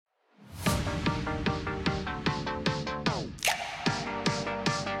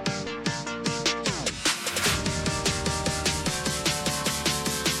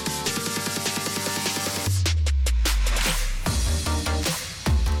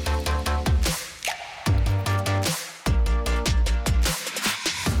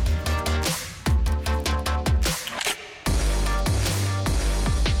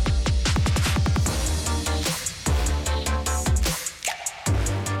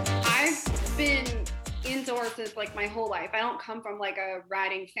to horses like my whole life. I don't come from like a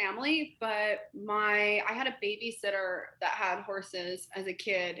riding family, but I had a babysitter that had horses as a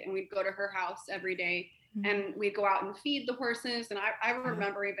kid, and we'd go to her house every day. And we'd go out and feed the horses. And I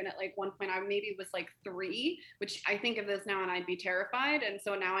remember even at like one point, I maybe was like 3, which I think of this now and I'd be terrified. And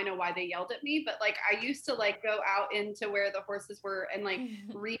so now I know why they yelled at me. But like, I used to like go out into where the horses were and like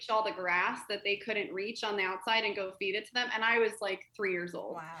reach all the grass that they couldn't reach on the outside and go feed it to them. And I was like 3 years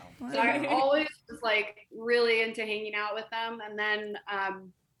old. Wow. So I always was like really into hanging out with them. And then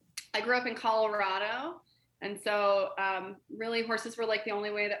I grew up in Colorado. And so really horses were like the only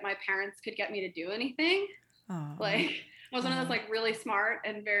way that my parents could get me to do anything. Like I was one of those like really smart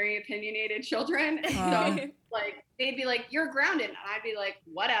and very opinionated children. And so like they'd be like, you're grounded. And I'd be like,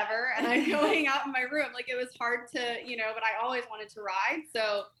 whatever. And I'd go hang out in my room. Like it was hard to, but I always wanted to ride.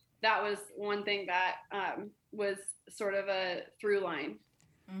 So that was one thing that was sort of a through line.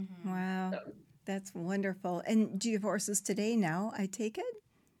 Wow. So. That's wonderful. And do you have horses today now, I take it?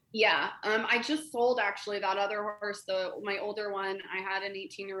 Yeah. I just sold actually that other horse, my older one. I had an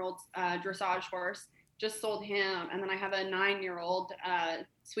 18-year-old dressage horse, just sold him. And then I have a 9-year-old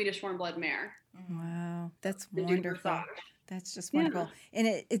Swedish warm blood mare. Wow. That's wonderful. That's just wonderful. Yeah. And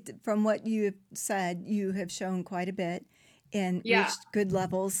it from what you have said, you have shown quite a bit and reached good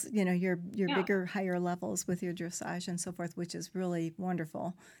levels, your bigger, higher levels with your dressage and so forth, which is really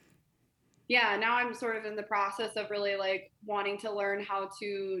wonderful. Yeah, now I'm sort of in the process of really like wanting to learn how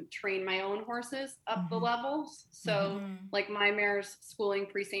to train my own horses up the levels. So like my mare's schooling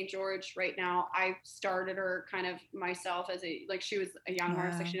pre-St. George right now. I started her kind of myself as she was a young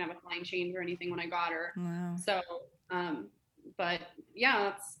horse. Like she didn't have a flying change or anything when I got her. Wow. So, but yeah,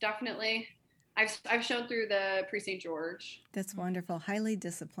 that's definitely, I've shown through the pre-St. George. That's wonderful. Highly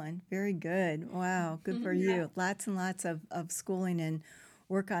disciplined. Very good. Wow. Good for you. Lots and lots of schooling and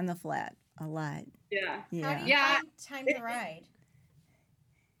work on the flat. A lot. Yeah. How do you find time to ride?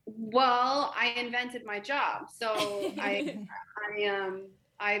 Well, I invented my job, so I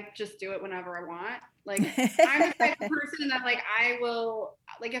just do it whenever I want. Like I'm the type of person that like I will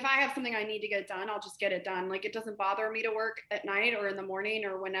like if I have something I need to get done, I'll just get it done. Like it doesn't bother me to work at night or in the morning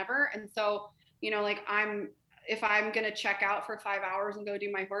or whenever. And so, like if I'm going to check out for 5 hours and go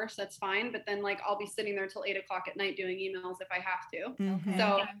do my horse, that's fine. But then like, I'll be sitting there till 8 o'clock at night doing emails if I have to.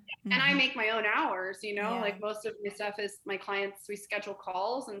 So, and I make my own hours, like most of my stuff is my clients, we schedule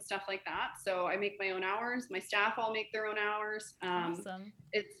calls and stuff like that. So I make my own hours. My staff all make their own hours. Awesome.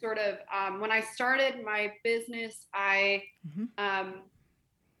 It's sort of, when I started my business, I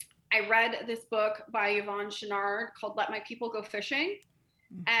read this book by Yvonne Chouinard called Let My People Go Fishing.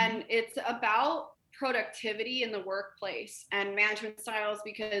 And it's about productivity in the workplace and management styles,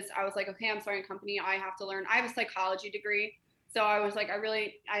 because I was like, okay, I'm starting a company. I have to learn. I have a psychology degree. So I was like,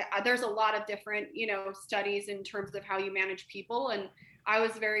 there's a lot of different, studies in terms of how you manage people. And I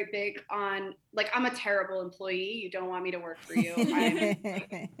was very big on like, I'm a terrible employee. You don't want me to work for you.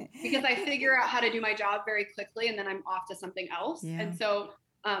 Because I figure out how to do my job very quickly and then I'm off to something else. Yeah. And so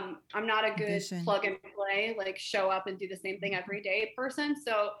I'm not a good plug and play, like show up and do the same thing every day person.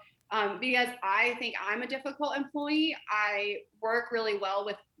 So because I think I'm a difficult employee, I work really well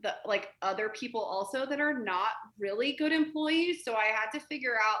with the like other people also that are not really good employees. So I had to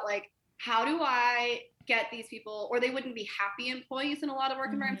figure out like, how do I get these people, or they wouldn't be happy employees in a lot of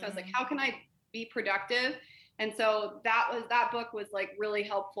work environments. So I was like, how can I be productive? And so that book was like really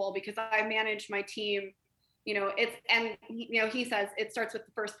helpful because I manage my team. He says it starts with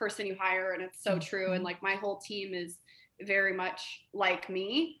the first person you hire, and it's so true. And like my whole team is very much like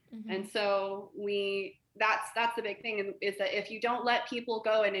me. And so that's the big thing, is that if you don't let people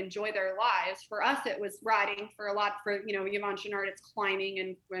go and enjoy their lives, for us it was riding, for Yvonne Chouinard, it's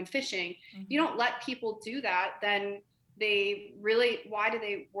climbing and fishing. You don't let people do that, then why do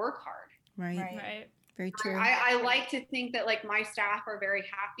they work hard? Right. Very true. I like to think that like my staff are very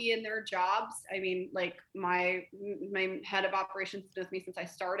happy in their jobs. I mean, like my head of operations is with me since I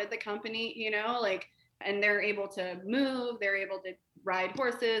started the company, and they're able to move, they're able to ride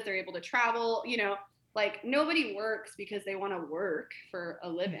horses, they're able to travel, like nobody works because they want to work for a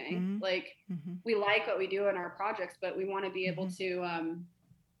living. Like we like what we do in our projects, but we want to be able to,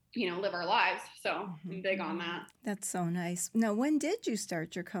 live our lives. So I'm big on that. That's so nice. Now, when did you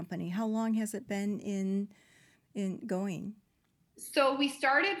start your company? How long has it been in going? So we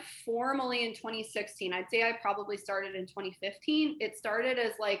started formally in 2016. I'd say I probably started in 2015. It started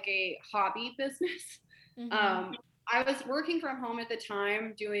as like a hobby business. I was working from home at the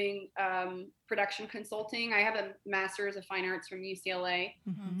time doing production consulting. I have a master's of fine arts from UCLA.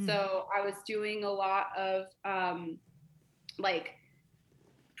 So I was doing a lot of like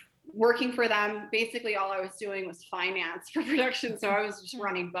working for them, basically all I was doing was finance for production. So I was just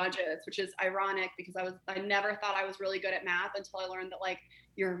running budgets, which is ironic because I never thought I was really good at math until I learned that like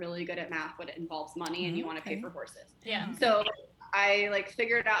you're really good at math when it involves money and you want to pay for horses. Yeah. So I like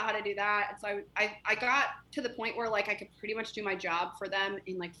figured out how to do that. And so I got to the point where like I could pretty much do my job for them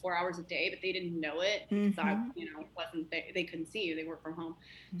in like 4 hours a day, but they didn't know it because I, they couldn't see you. They work from home.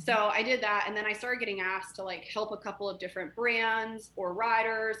 So I did that. And then I started getting asked to like help a couple of different brands or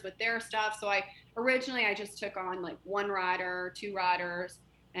riders with their stuff. So originally I just took on like 1 rider, 2 riders,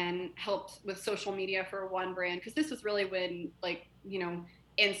 and helped with social media for 1 brand. Cause this was really when like,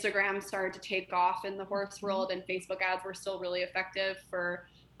 Instagram started to take off in the horse world, and Facebook ads were still really effective for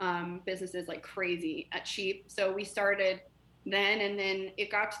businesses like crazy at cheap. So we started then, and then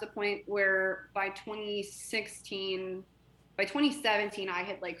it got to the point where by 2017, I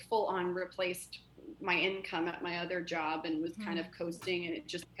had like full on replaced my income at my other job and was kind of coasting, and it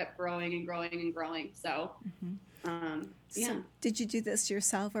just kept growing and growing and growing. So, So did you do this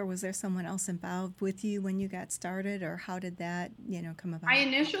yourself, or was there someone else involved with you when you got started, or how did that, come about? I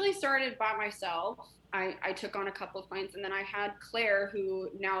initially started by myself. I took on a couple of clients, and then I had Claire, who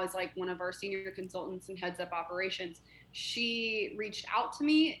now is like one of our senior consultants and heads up operations. She reached out to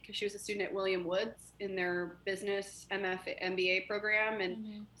me because she was a student at William Woods in their business MBA program.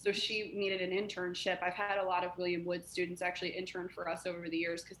 And so she needed an internship. I've had a lot of William Woods students actually intern for us over the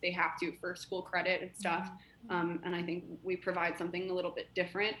years because they have to for school credit and stuff. And I think we provide something a little bit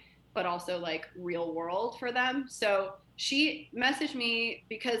different, but also like real world for them. So she messaged me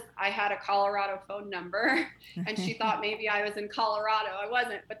because I had a Colorado phone number and she thought maybe I was in Colorado. I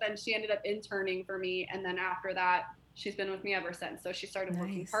wasn't, but then she ended up interning for me. And then after that, she's been with me ever since. So she started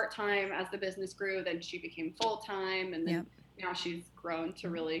working part-time as the business grew, then she became full-time, and then now she's grown to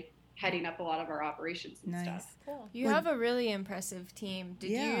really heading up a lot of our operations and stuff. Cool. You have a really impressive team.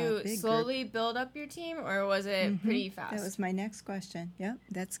 Did you slowly build up your team, or was it pretty fast? That was my next question. Yep,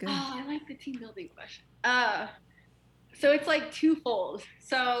 that's good. Oh, I like the team building question. So it's like twofold.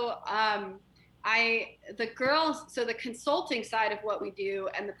 So the consulting side of what we do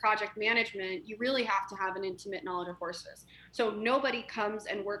and the project management, you really have to have an intimate knowledge of horses. So nobody comes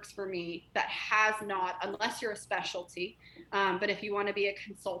and works for me that has not, unless you're a specialty. But if you want to be a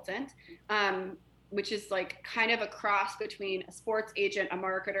consultant, which is like kind of a cross between a sports agent, a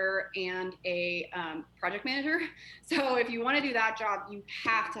marketer, and a project manager. So if you want to do that job, you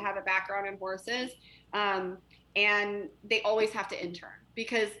have to have a background in horses. And they always have to intern,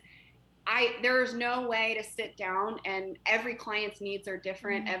 because there's no way to sit down, and every client's needs are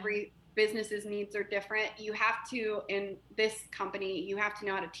different. Every business's needs are different. You have to, in this company, you have to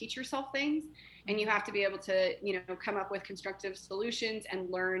know how to teach yourself things, and you have to be able to, come up with constructive solutions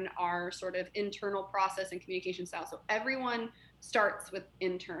and learn our sort of internal process and communication style. So everyone starts with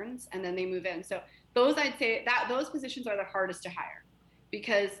interns and then they move in. So I'd say that those positions are the hardest to hire,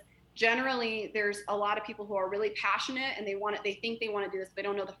 because generally there's a lot of people who are really passionate and they think they want to do this, but they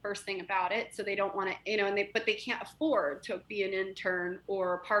don't know the first thing about it. So they don't want to, but they can't afford to be an intern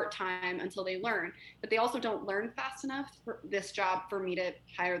or part-time until they learn, but they also don't learn fast enough for this job for me to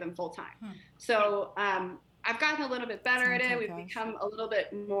hire them full-time. So, I've gotten a little bit better at it. We've become a little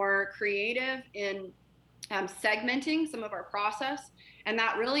bit more creative in segmenting some of our process. And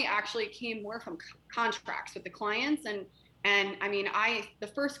that really actually came more from contracts with the clients. And I mean, the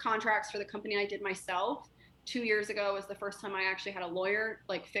first contracts for the company I did myself 2 years ago was the first time I actually had a lawyer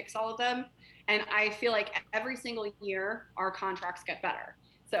like fix all of them. And I feel like every single year our contracts get better.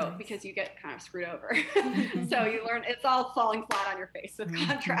 So because you get kind of screwed over. So you learn, it's all falling flat on your face with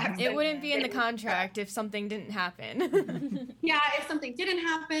contracts. It wouldn't be in the contract if something didn't happen. Yeah, if something didn't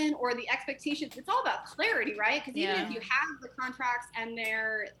happen, or the expectations, it's all about clarity, right? Because even if you have the contracts and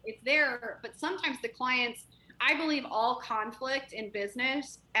it's there, but sometimes the clients, I believe all conflict in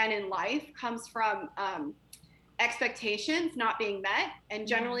business and in life comes from expectations not being met. And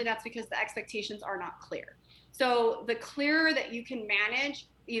generally that's because the expectations are not clear. So the clearer that you can manage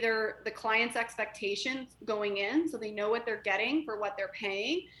either the client's expectations going in, so they know what they're getting for what they're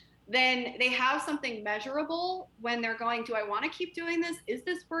paying, then they have something measurable when they're going, do I want to keep doing this? Is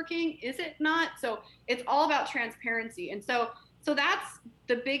this working? Is it not? So it's all about transparency. And so that's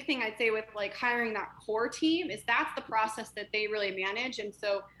the big thing I'd say with like hiring that core team, is that's the process that they really manage. And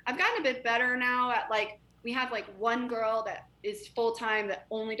so I've gotten a bit better now at like, we have like one girl that is full-time that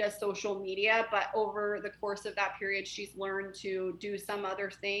only does social media, but over the course of that period, she's learned to do some other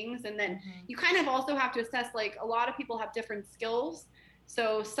things. And then you kind of also have to assess, like, a lot of people have different skills.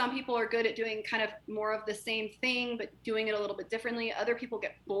 So some people are good at doing kind of more of the same thing, but doing it a little bit differently. Other people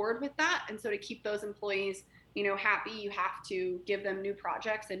get bored with that. And so to keep those employees happy, you have to give them new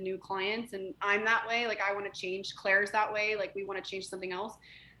projects and new clients. And I'm that way. Like, I want to change. Claire's that way. Like, we want to change something else.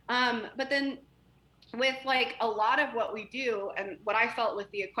 But then with like a lot of what we do, and what I felt with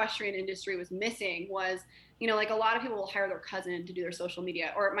the equestrian industry was missing was, like a lot of people will hire their cousin to do their social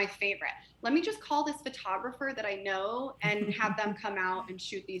media, or my favorite, let me just call this photographer that I know and have them come out and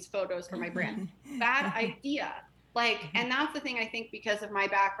shoot these photos for my brand. Bad idea. Like, and that's the thing, I think, because of my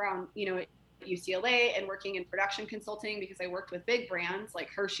background, at UCLA and working in production consulting, because I worked with big brands like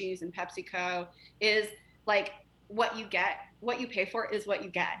Hershey's and PepsiCo, is like, what you pay for is what you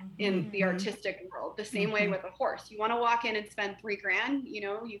get in the artistic world. The same way with a horse. You want to walk in and spend $3,000,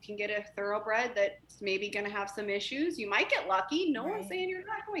 you can get a thoroughbred that's maybe going to have some issues. You might get lucky. No one's saying you're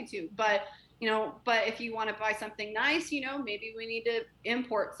not going to, but if you want to buy something nice, maybe we need to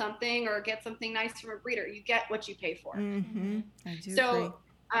import something or get something nice from a breeder. You get what you pay for. I do agree. So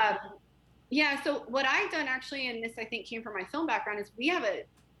what I've done actually, and this I think came from my film background, is we have an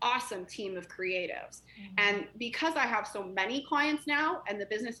awesome team of creatives. And because I have so many clients now and the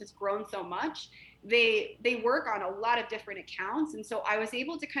business has grown so much, they work on a lot of different accounts. And so I was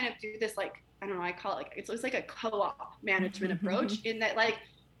able to kind of do this, like, I don't know, I call it like, it's like a co-op management approach, in that like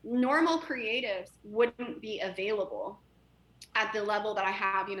normal creatives wouldn't be available at the level that I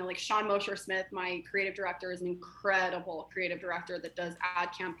have. Like Sean Mosher Smith, my creative director, is an incredible creative director that does ad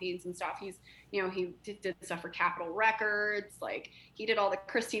campaigns and stuff. He's, he did stuff for Capitol Records. Like, he did all the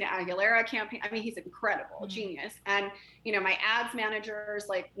Christina Aguilera campaign. I mean, he's incredible, genius. And, my ads managers,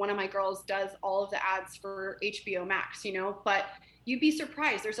 like one of my girls does all of the ads for HBO Max, but you'd be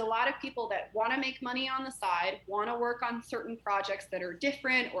surprised. There's a lot of people that want to make money on the side, want to work on certain projects that are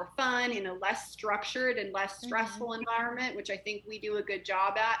different or fun in a less structured and less stressful environment, which I think we do a good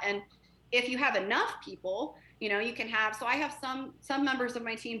job at. And if you have enough people, you can have, so I have some members of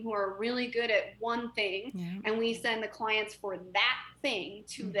my team who are really good at one thing, and we send the clients for that thing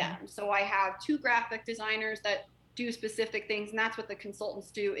to them. So I have 2 graphic designers that do specific things, and that's what the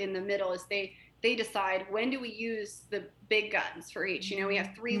consultants do in the middle, is they decide, when do we use the big guns for each. We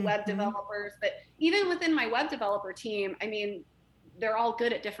have 3 web developers, but even within my web developer team, I mean, they're all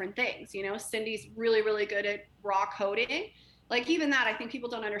good at different things. Cindy's really, really good at raw coding. Like, even that, I think people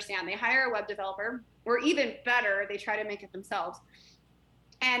don't understand. They hire a web developer, or even better, they try to make it themselves.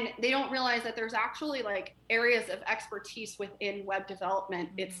 And they don't realize that there's actually like areas of expertise within web development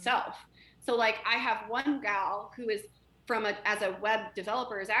itself. So like, I have one gal who is as a web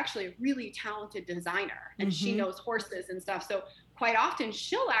developer, is actually a really talented designer, and she knows horses and stuff. So quite often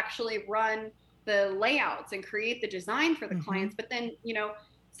she'll actually run the layouts and create the design for the clients. But then,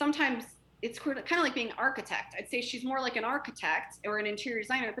 sometimes it's kind of like being an architect. I'd say she's more like an architect or an interior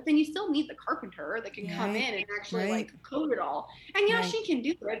designer, but then you still need the carpenter that can come in and actually like code it all. And she can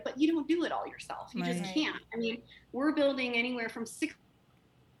do it, but you don't do it all yourself. You just can't. I mean, we're building anywhere from 6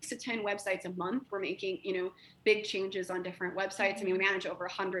 to 10 websites a month. We're making, big changes on different websites. I mean, we manage over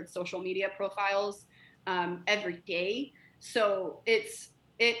 100 social media profiles every day. So it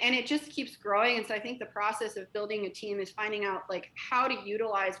just keeps growing. And so I think the process of building a team is finding out like how to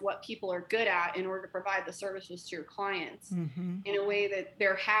utilize what people are good at in order to provide the services to your clients in a way that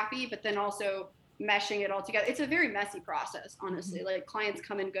they're happy, but then also meshing it all together. It's a very messy process, honestly. Like, clients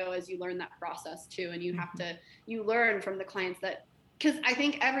come and go as you learn that process too. And you have you learn from the clients that, because I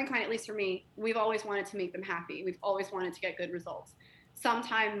think every client, at least for me, we've always wanted to make them happy. We've always wanted to get good results.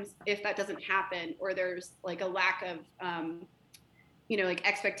 Sometimes if that doesn't happen, or there's like a lack of, like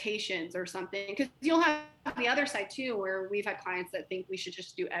expectations or something, because you'll have the other side too, where we've had clients that think we should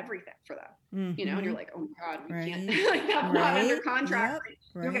just do everything for them, and you're like, oh my God, we can't, like, that's not under contract.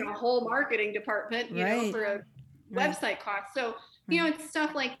 You're getting a whole marketing department, for a website cost. So, it's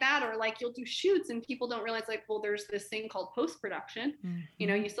stuff like that, or like you'll do shoots and people don't realize, like, well, there's this thing called post-production.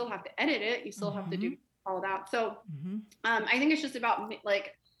 You still have to edit it. You still have to do all that. So I think it's just about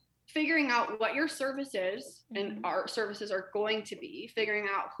like figuring out what your service is and our services are going to be, figuring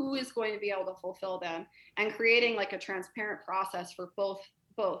out who is going to be able to fulfill them, and creating like a transparent process for both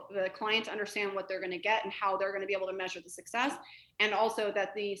the client to understand what they're going to get and how they're going to be able to measure the success, and also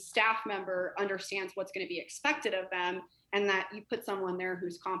that the staff member understands what's going to be expected of them, and that you put someone there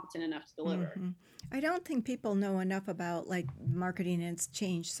who's competent enough to deliver. I don't think people know enough about like marketing, and it's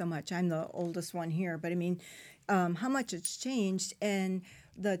changed so much. I'm the oldest one here, but I mean, how much it's changed, and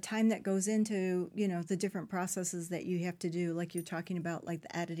the time that goes into, the different processes that you have to do, like you're talking about, like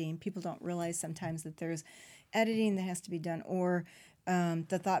the editing. People don't realize sometimes that there's editing that has to be done, or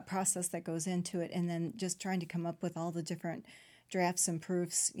the thought process that goes into it, and then just trying to come up with all the different drafts and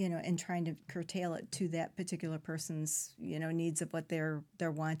proofs, and trying to curtail it to that particular person's, needs of what they're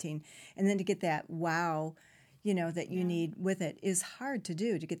wanting. And then to get that wow, that you need with it is hard to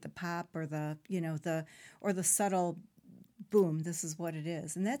do, to get the pop or the subtle boom, this is what it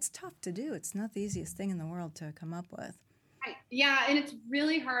is. And that's tough to do. It's not the easiest thing in the world to come up with. Yeah, and it's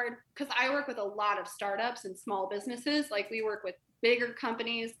really hard because I work with a lot of startups and small businesses. Like we work with bigger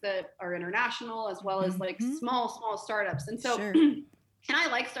companies that are international as well as like small startups. And so, and I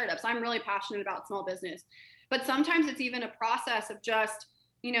like startups. I'm really passionate about small business. But sometimes it's even a process of just,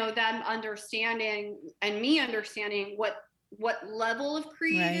 them understanding and me understanding what level of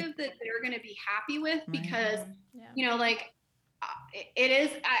creative that they're going to be happy with, because, it is,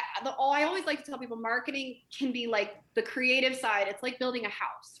 I always like to tell people marketing can be like the creative side. It's like building a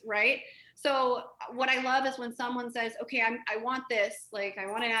house, right? So what I love is when someone says, okay, I want this, like I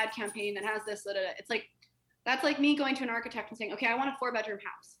want an ad campaign that has this, it's like, that's like me going to an architect and saying, okay, I want a 4-bedroom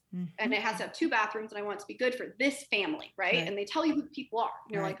house and it has to have 2 bathrooms and I want it to be good for this family. Right. And they tell you who the people are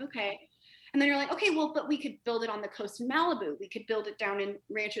and you're like, okay. And then you're like, okay, well, but we could build it on the coast in Malibu. We could build it down in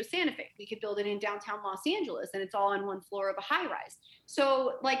Rancho Santa Fe. We could build it in downtown Los Angeles, and it's all on one floor of a high rise.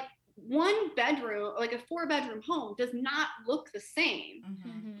 So like 1 bedroom, like a 4-bedroom home does not look the same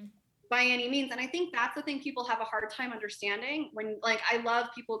by any means. And I think that's the thing people have a hard time understanding when, like, I love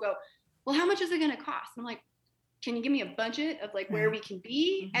people go, well, how much is it going to cost? I'm like, can you give me a budget of like where we can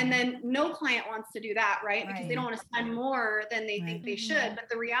be? And then no client wants to do that, right? Because they don't want to spend more than they think they should. But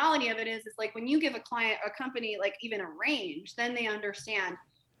the reality of it is like when you give a company, like even a range, then they understand,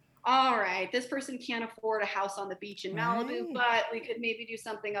 all right, this person can't afford a house on the beach in Malibu, but we could maybe do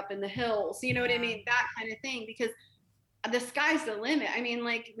something up in the hills. You know what I mean? That kind of thing, because the sky's the limit. I mean,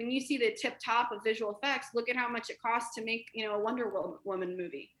 like when you see the tip top of visual effects, look at how much it costs to make, a Wonder Woman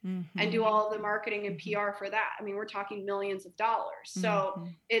movie and do all the marketing and PR for that. I mean, we're talking millions of dollars. So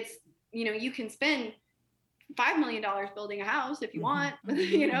it's, you can spend $5 million building a house if you want,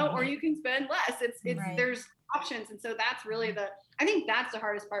 or you can spend less. It's there's options. And so that's really I think that's the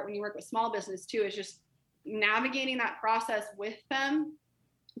hardest part when you work with small business too, is just navigating that process with them.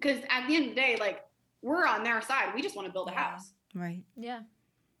 Because at the end of the day, like, we're on their side. We just want to build a house. Right. Yeah.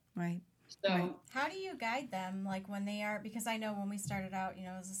 Right. So how do you guide them? Like when they are, because I know when we started out,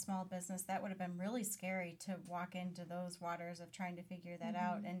 as a small business, that would have been really scary to walk into those waters of trying to figure that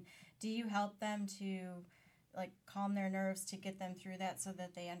out. And do you help them to like calm their nerves to get them through that so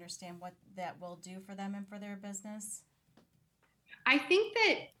that they understand what that will do for them and for their business? I think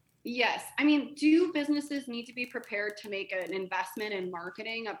that, yes. I mean, do businesses need to be prepared to make an investment in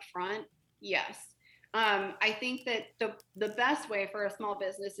marketing up front? Yes. I think that the best way for a small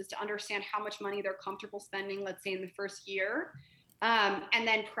business is to understand how much money they're comfortable spending, let's say in the first year, and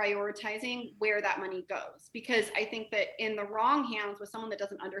then prioritizing where that money goes. Because I think that in the wrong hands with someone that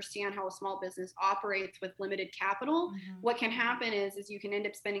doesn't understand how a small business operates with limited capital, what can happen is you can end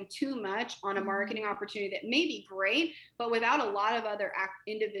up spending too much on a marketing opportunity that may be great, but without a lot of other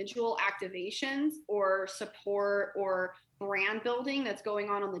individual activations or support or brand building that's going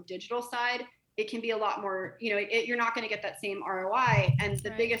on the digital side, it can be a lot more, you're not going to get that same ROI. And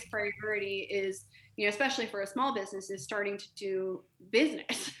the biggest priority is, especially for a small business, is starting to do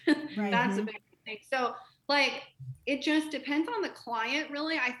business. That's a big thing. So like, it just depends on the client,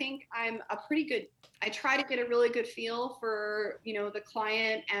 really. I think I try to get a really good feel for, the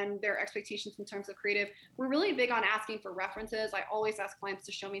client and their expectations in terms of creative. We're really big on asking for references. I always ask clients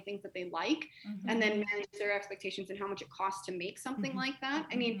to show me things that they like and then manage their expectations and how much it costs to make something like that.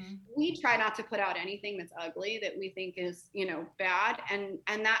 I mean, we try not to put out anything that's ugly that we think is, bad. And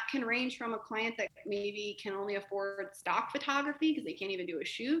that can range from a client that maybe can only afford stock photography because they can't even do a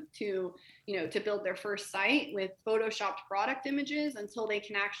shoot to, to build their first site with photoshopped product images until they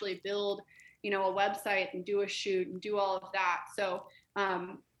can actually build a website and do a shoot and do all of that. So,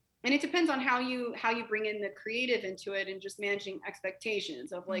 and it depends on how you bring in the creative into it and just managing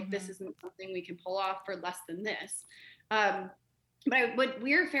expectations of like, this isn't something we can pull off for less than this. But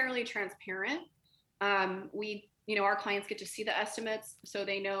we're fairly transparent. Our clients get to see the estimates so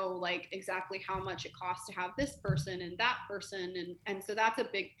they know like exactly how much it costs to have this person and that person. And so that's a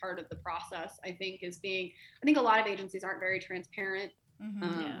big part of the process, I think, I think a lot of agencies aren't very transparent.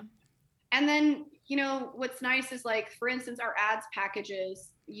 And then, what's nice is like, for instance, our ads packages,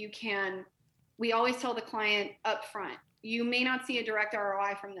 we always tell the client up front, you may not see a direct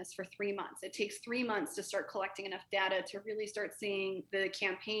ROI from this for 3 months. It takes 3 months to start collecting enough data to really start seeing the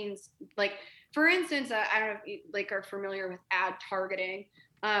campaigns. Like, for instance, I don't know if you like are familiar with ad targeting.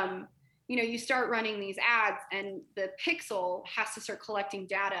 You start running these ads and the pixel has to start collecting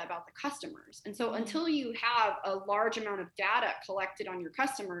data about the customers. And so until you have a large amount of data collected on your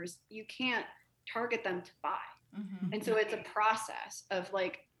customers, you can't target them to buy. And so it's a process of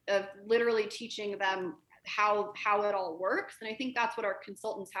literally teaching them how it all works. And I think that's what our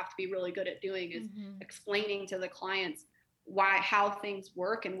consultants have to be really good at doing, is explaining to the clients how things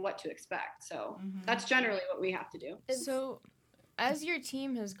work and what to expect. So that's generally what we have to do. So as your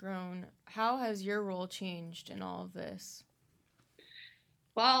team has grown, how has your role changed in all of this?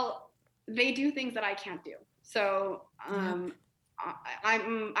 Well, they do things that I can't do. So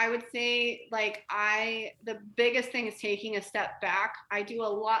I would say, like, the biggest thing is taking a step back. I do a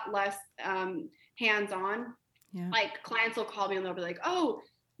lot less hands-on. Yeah. Like, clients will call me and they'll be like, oh,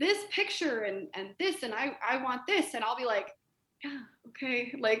 this picture and this, and I want this. And I'll be like, yeah,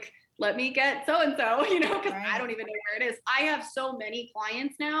 okay. Like, let me get so-and-so, because I don't even know where it is. I have so many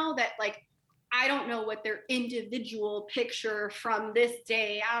clients now that, like, I don't know what their individual picture from this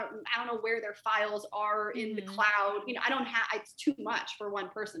day, I don't know where their files are in the cloud. I don't have, it's too much for one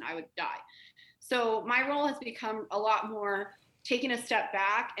person. I would die. So my role has become a lot more taking a step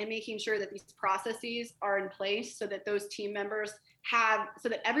back and making sure that these processes are in place so that those team members so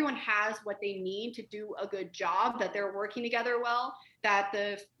that everyone has what they need to do a good job, that they're working together well, that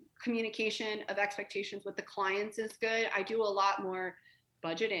the communication of expectations with the clients is good. I do a lot more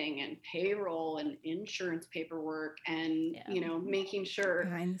budgeting and payroll and insurance paperwork and, making sure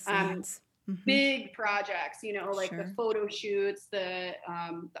big projects, like the photo shoots,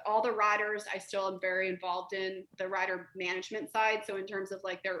 all the riders, I still am very involved in the rider management side. So in terms of,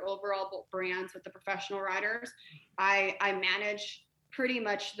 like, their overall brands with the professional riders, I manage pretty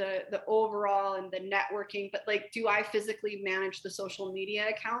much the overall and the networking, but, like, do I physically manage the social media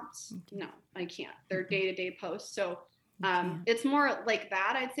accounts? No, I can't. They're day-to-day posts. So it's more like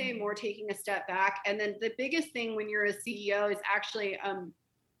that, I'd say, more taking a step back. And then the biggest thing when you're a CEO is actually,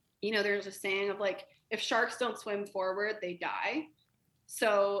 there's a saying of, like, if sharks don't swim forward, they die.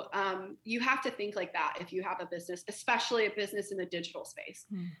 So you have to think like that if you have a business, especially a business in the digital space.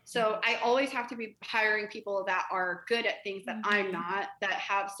 So I always have to be hiring people that are good at things that I'm not, that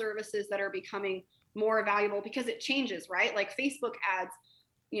have services that are becoming more valuable, because it changes, right? Like Facebook ads,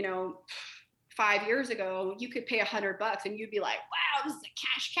 5 years ago, you could pay $100 and you'd be like, wow, this is a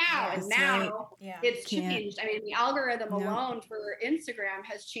cash cow. And now it's changed. I mean, the algorithm alone for Instagram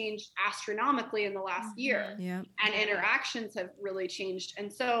has changed astronomically in the last year, and interactions have really changed.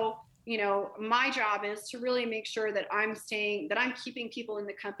 And so, my job is to really make sure that I'm keeping people in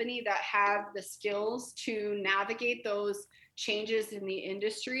the company that have the skills to navigate those changes in the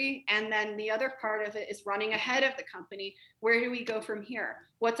industry. And then the other part of it is running ahead of the company. Where do we go from here?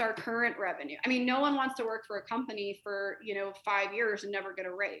 What's our current revenue? I mean, no one wants to work for a company for, 5 years and never get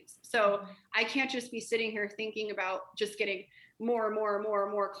a raise. So I can't just be sitting here thinking about just getting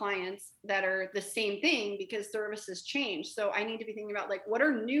more clients that are the same thing, because services change. So I need to be thinking about, like, what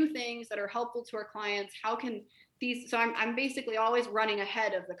are new things that are helpful to our clients? How can these, so I'm basically always running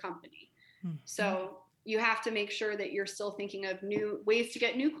ahead of the company. So you have to make sure that you're still thinking of new ways to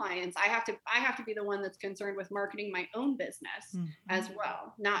get new clients. I have to be the one that's concerned with marketing my own business as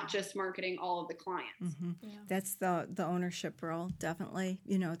well, not just marketing all of the clients. That's the ownership role, definitely.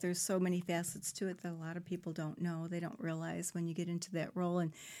 There's so many facets to it that a lot of people don't know. They don't realize when you get into that role,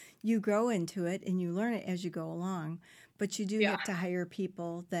 and you grow into it and you learn it as you go along. But you do have to hire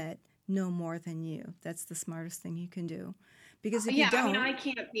people that know more than you. That's the smartest thing you can do. Because if you don't, I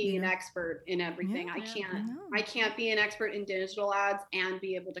can't be an expert in everything. I can't be an expert in digital ads and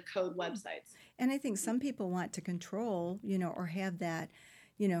be able to code websites. And I think some people want to control, or have that,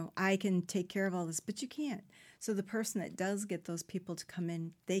 I can take care of all this, but you can't. So the person that does get those people to come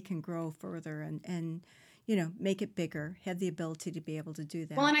in, they can grow further and make it bigger, have the ability to be able to do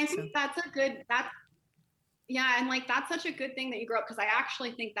that. Well, and I think that's such a good thing that you grow up, because I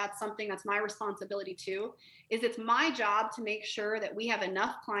actually think that's something that's my responsibility too, is it's my job to make sure that we have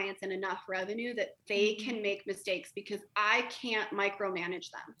enough clients and enough revenue that they can make mistakes, because I can't micromanage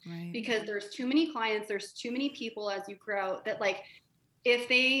them, because there's too many clients, there's too many people as you grow, that, like, if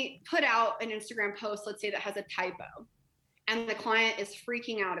they put out an Instagram post, let's say, that has a typo and the client is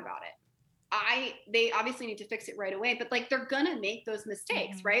freaking out about it, they obviously need to fix it right away, but, like, they're gonna make those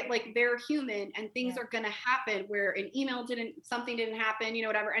mistakes, right? Like, they're human, and things are gonna happen where an email something didn't happen,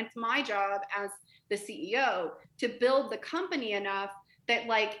 whatever. And it's my job as the CEO to build the company enough that,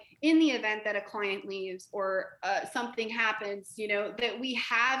 like, in the event that a client leaves or something happens, that we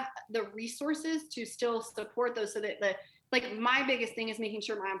have the resources to still support those, so that my biggest thing is making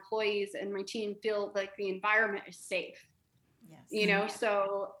sure my employees and my team feel like the environment is safe.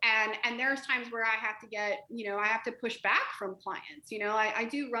 So, and there's times where I have to I have to push back from clients. I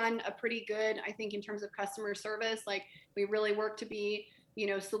do run a pretty good, I think, in terms of customer service, like, we really work to be,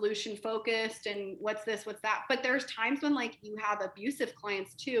 solution focused and what's this, what's that. But there's times when, like, you have abusive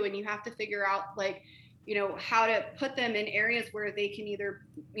clients too, and you have to figure out, like, how to put them in areas where they can either,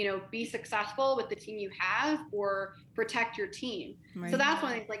 be successful with the team you have or protect your team. Right. So that's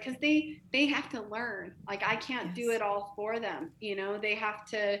one thing, like, because they have to learn. Like, I can't do it all for them. They have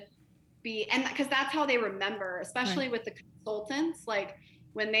to be, and because that's how they remember, especially with the consultants. Like,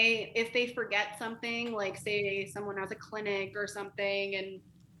 if they forget something, like say someone has a clinic or something, and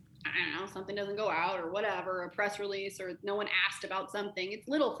I don't know, something doesn't go out or whatever, a press release, or no one asked about something. It's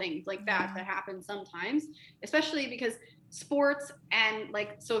little things like that happen sometimes, especially because sports and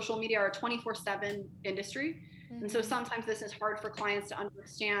like social media are a 24/7 industry. Mm-hmm. And so sometimes this is hard for clients to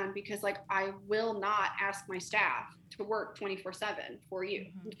understand, because like, I will not ask my staff to work 24/7 for you,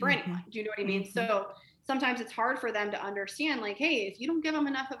 for anyone. Do you know what I mean? Mm-hmm. So sometimes it's hard for them to understand, like, hey, if you don't give them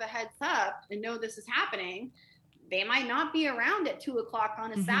enough of a heads up and know this is happening, they might not be around at 2:00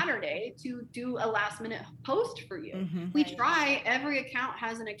 on a Saturday to do a last minute post for you. We try, every account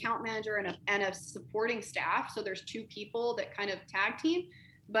has an account manager and a supporting staff. So there's 2 people that kind of tag team,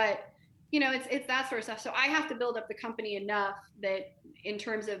 but it's that sort of stuff. So I have to build up the company enough that in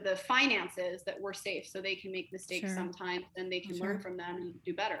terms of the finances, that we're safe, so they can make mistakes sometimes and they can learn from them and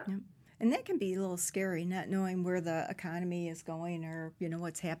do better. Yep. And that can be a little scary, not knowing where the economy is going or,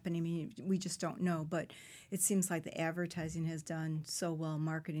 what's happening. I mean, we just don't know. But it seems like the advertising has done so well,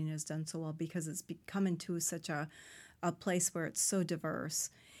 marketing has done so well, because it's become into such a place where it's so diverse.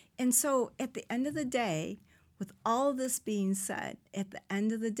 And so at the end of the day, with all of this being said, at the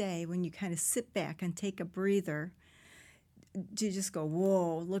end of the day, when you kind of sit back and take a breather, do you just go,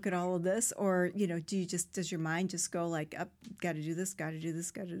 whoa, look at all of this? Or, does your mind just go like, up, got to do this, got to do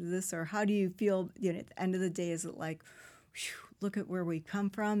this, got to do this? Or how do you feel, at the end of the day? Is it like, whew, look at where we come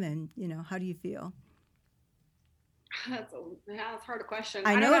from? And, how do you feel? That's a hard question.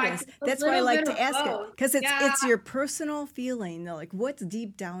 I know it is. That's why I like to ask it, because it's your personal feeling. Like, what's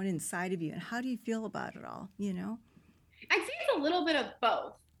deep down inside of you, and how do you feel about it all? I'd say it's a little bit of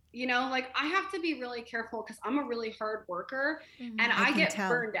both. Like, I have to be really careful because I'm a really hard worker, and I get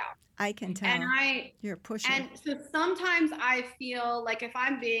burned out. I can tell. And you're a pusher. And so sometimes I feel like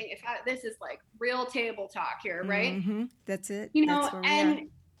this is like real table talk here, right? Mm-hmm. That's it. That's where we are.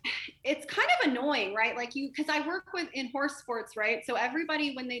 It's kind of annoying, right? Like, because I work in horse sports, right? So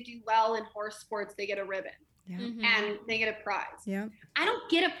everybody, when they do well in horse sports, they get a ribbon. Yeah. And they get a prize. Yeah. I don't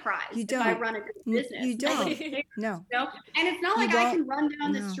get a prize if I run a good business. You don't. No. And it's not like I can run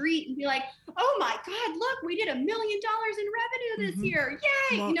down the street and be like, oh my God, look, we did $1 million in revenue this year.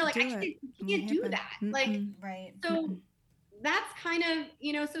 Yay. You can't do that. Like, right. So that's kind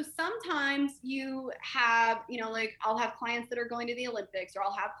of, so sometimes you have, like, I'll have clients that are going to the Olympics, or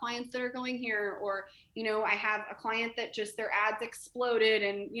I'll have clients that are going here, or, I have a client that just their ads exploded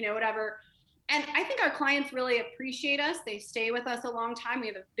and, whatever. And I think our clients really appreciate us. They stay with us a long time. We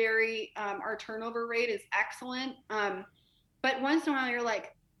have a very, our turnover rate is excellent. But once in a while you're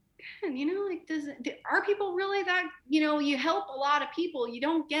like, are people really that, you help a lot of people. You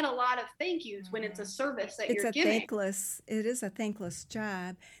don't get a lot of thank yous when it's a service that you're giving. It is a thankless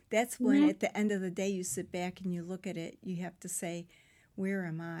job. That's when at the end of the day, you sit back and you look at it. You have to say, where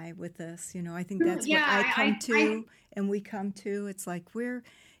am I with this? I think that's what I come to, and we come to. It's like,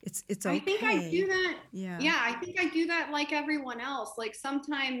 it's okay. I think I do that. Yeah, I think I do that like everyone else. Like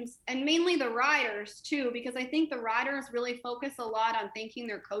sometimes, and mainly the riders too, because I think the riders really focus a lot on thanking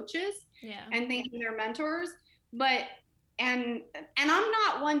their coaches and thanking their mentors. But and I'm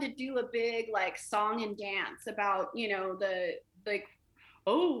not one to do a big like song and dance about,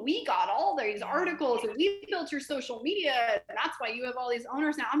 oh, we got all these articles and we built your social media, and that's why you have all these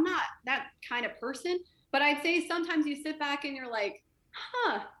owners now. I'm not that kind of person. But I'd say sometimes you sit back and you're like,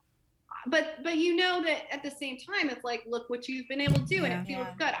 but that at the same time, it's like, look what you've been able to do, and it feels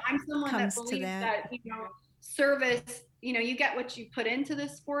good. I'm someone that believes that service, you get what you put into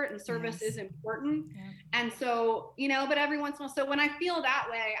this sport, and service is important. And so, but every once in a while, so when I feel that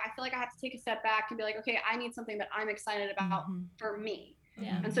way, I feel like I have to take a step back and be like, okay, I need something that I'm excited about for me.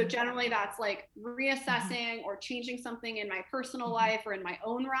 And so generally that's like reassessing or changing something in my personal life or in my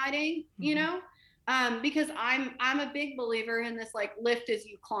own riding, because I'm a big believer in this like lift as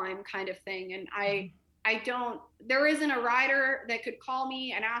you climb kind of thing. And there isn't a rider that could call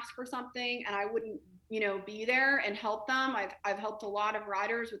me and ask for something and I wouldn't, be there and help them. I've helped a lot of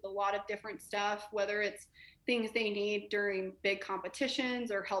riders with a lot of different stuff, whether it's things they need during big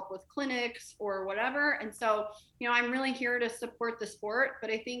competitions or help with clinics or whatever. And so, I'm really here to support the sport. But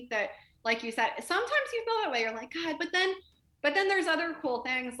I think that, like you said, sometimes you feel that way. You're like, God, but then there's other cool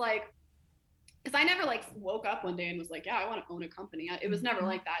things, like, because I never like woke up one day and was like, yeah, I want to own a company. It was never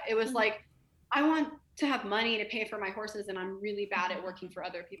like that. It was like, I want to have money to pay for my horses, and I'm really bad at working for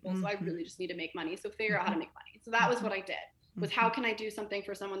other people. So I really just need to make money. So figure out how to make money. So that was what I did, was how can I do something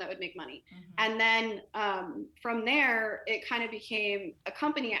for someone that would make money? And then from there, it kind of became a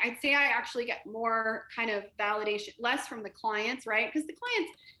company. I'd say I actually get more kind of validation, less from the clients, right? Because the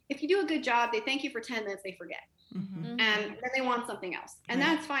clients, if you do a good job, they thank you for 10 minutes, they forget. And then they want something else. And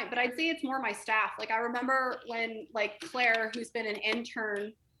that's fine. But I'd say it's more my staff. Like I remember when like Claire, who's been an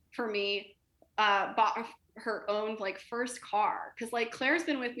intern for me, bought her own like first car, because like Claire's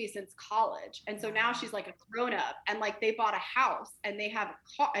been with me since college, and so now she's like a grown-up, and like they bought a house and they have a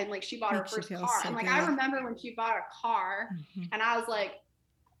car, and like she bought her first car, and like I remember when she bought a car, and I was like,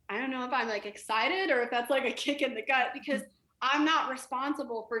 I don't know if I'm like excited or if that's like a kick in the gut, because I'm not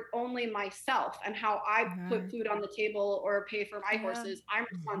responsible for only myself and how I put food on the table or pay for my horses. I'm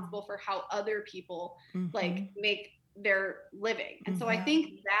responsible for how other people like make their living. And so I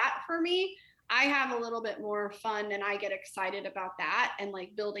think that for me, I have a little bit more fun and I get excited about that and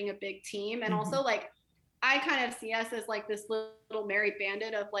like building a big team. And also like, I kind of see us as like this little merry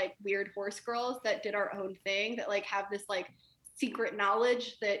bandit of like weird horse girls that did our own thing, that like have this like secret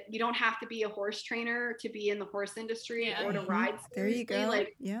knowledge that you don't have to be a horse trainer to be in the horse industry or to ride. There you go.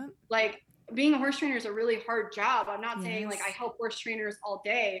 Like, like being a horse trainer is a really hard job. I'm not saying like I help horse trainers all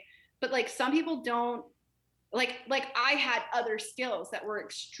day, but like some people don't, like I had other skills that were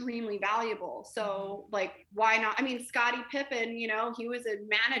extremely valuable. So like, why not? I mean, Scottie Pippen, you know, he was a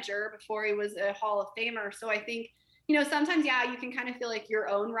manager before he was a Hall of Famer. So I think, you know, sometimes, you can kind of feel like your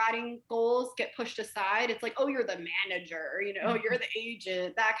own riding goals get pushed aside. It's like, oh, you're the manager, you know, you're the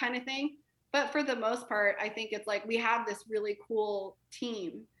agent, that kind of thing. But for the most part, I think it's like, we have this really cool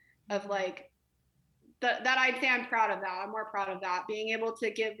team of like, that I'd say I'm proud of that. I'm more proud of that, being able to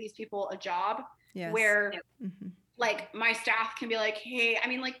give these people a job where like my staff can be like, hey, I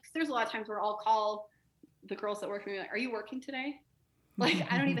mean, like, there's a lot of times where I'll call the girls that work for me, like, are you working today? Like,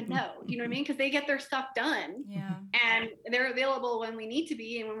 I don't even know, you know what I mean? Because they get their stuff done and they're available when we need to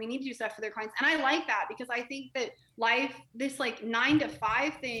be and when we need to do stuff for their clients. And I like that, because I think that life, this like 9 to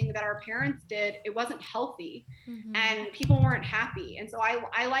 5 thing that our parents did, it wasn't healthy and people weren't happy. And so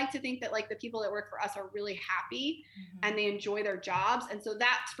I like to think that like the people that work for us are really happy and they enjoy their jobs. And so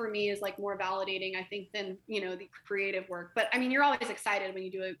that for me is like more validating, I think, than, you know, the creative work. But I mean, you're always excited when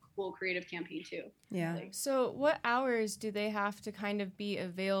you do a cool creative campaign too. Yeah. Like, so what hours do they have to kind of be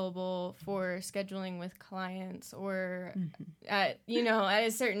available for scheduling with clients, or at, you know, at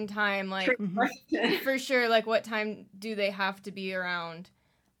a certain time, like for sure, like what time do they have to be around?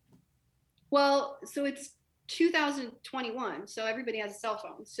 Well, so it's 2021, so everybody has a cell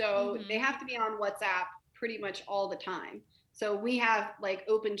phone, so they have to be on WhatsApp pretty much all the time. So we have like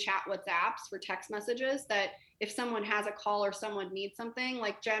open chat WhatsApps for text messages that if someone has a call or someone needs something,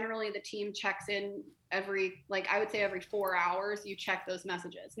 like generally the team checks in every, like I would say every 4 hours, you check those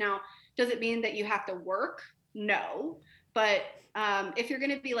messages. Now, does it mean that you have to work? No. But if you're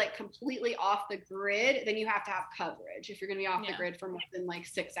going to be like completely off the grid, then you have to have coverage. If you're going to be off the grid for more than like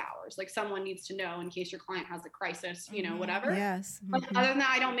 6 hours, like someone needs to know in case your client has a crisis, you know, whatever. But other than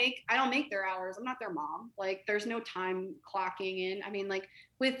that, I don't make their hours. I'm not their mom. Like there's no time clocking in. I mean, like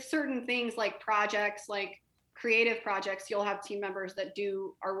with certain things like projects, like creative projects, you'll have team members that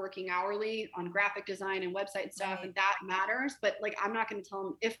are working hourly on graphic design and website stuff, and that matters. But like, I'm not going to tell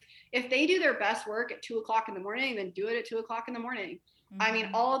them if they do their best work at 2:00 in the morning, then do it at 2:00 in the morning. I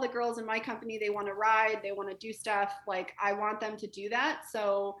mean, all the girls in my company, they want to ride, they want to do stuff. Like I want them to do that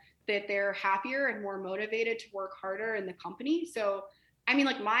so that they're happier and more motivated to work harder in the company. So, I mean,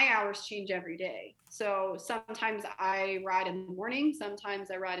 like my hours change every day. So sometimes I ride in the morning, sometimes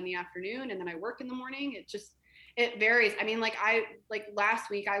I ride in the afternoon, and then I work in the morning. It varies. I mean, like last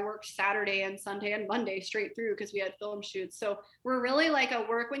week I worked Saturday and Sunday and Monday straight through because we had film shoots. So we're really like a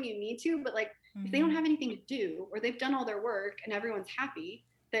work when you need to, but like if they don't have anything to do or they've done all their work and everyone's happy,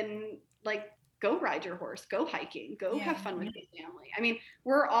 then like go ride your horse, go hiking, go have fun with your family. I mean,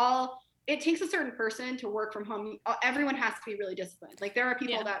 it takes a certain person to work from home. Everyone has to be really disciplined. Like there are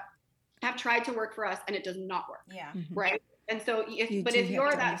people that have tried to work for us and it does not work. Yeah. Right. And so if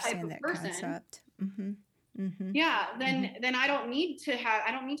you're that type of person, then I don't need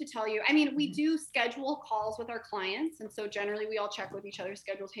to tell you. I mean, we do schedule calls with our clients. And so generally we all check with each other's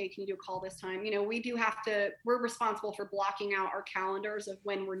schedules. Hey, can you do a call this time? You know, we're responsible for blocking out our calendars of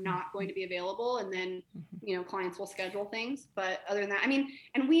when we're not going to be available. And then, you know, clients will schedule things. But other than that, I mean,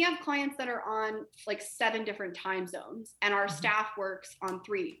 and we have clients that are on like 7 different time zones and our staff works on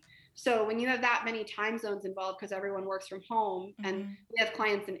 3. So when you have that many time zones involved, because everyone works from home, and we have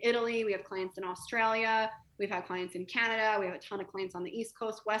clients in Italy, we have clients in Australia, We've had clients in Canada. We have a ton of clients on the East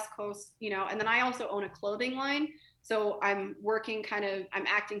Coast, West Coast, and then I also own a clothing line. So I'm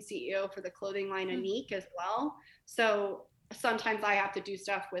acting CEO for the clothing line Entrigue as well. So sometimes I have to do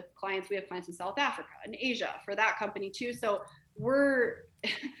stuff with clients. We have clients in South Africa and Asia for that company too. So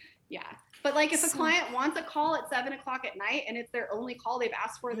yeah. But like if a client wants a call at 7:00 at night and it's their only call they've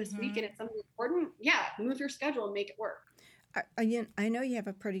asked for this week and it's something important, move your schedule and make it work. I know you have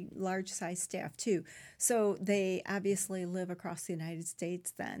a pretty large size staff too. So they obviously live across the United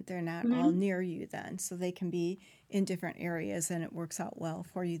States then. They're not all near you then. So they can be in different areas and it works out well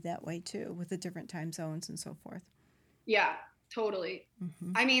for you that way too with the different time zones and so forth. Yeah, totally.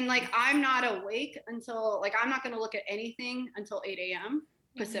 I mean, like I'm not awake until I'm not going to look at anything until 8 a.m.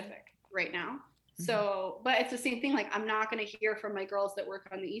 Pacific right now. So, but it's the same thing. Like I'm not going to hear from my girls that work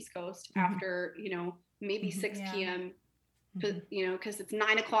on the East Coast after, maybe 6 p.m. Because it's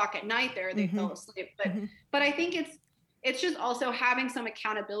 9:00 at night there, they fell asleep. But I think it's just also having some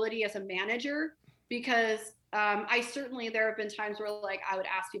accountability as a manager, because there have been times where like I would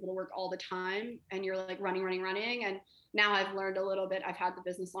ask people to work all the time and you're like running. And now I've learned a little bit, I've had the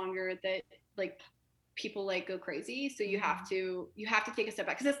business longer, that like people like go crazy. So you have to take a step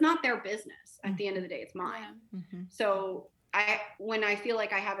back, because it's not their business at the end of the day, it's mine. So when I feel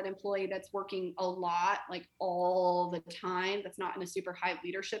like I have an employee that's working a lot, like all the time, that's not in a super high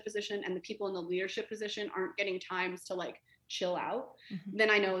leadership position, and the people in the leadership position aren't getting times to like chill out, then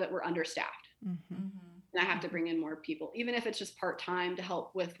I know that we're understaffed. And I have to bring in more people, even if it's just part-time to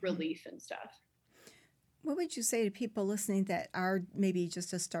help with relief and stuff. What would you say to people listening that are maybe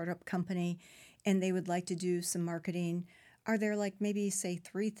just a startup company and they would like to do some marketing? Are there like maybe say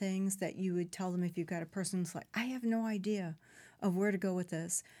 3 things that you would tell them if you've got a person who's like, I have no idea of where to go with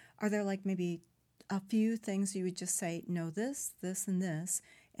this? Are there like maybe a few things you would just say, no, this, and this,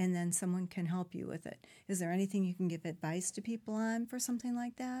 and then someone can help you with it? Is there anything you can give advice to people on for something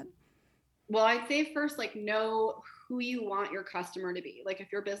like that? Well, I'd say first, like, know who you want your customer to be. Like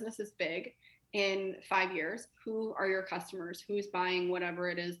if your business is big, in 5 years, who are your customers? Who's buying whatever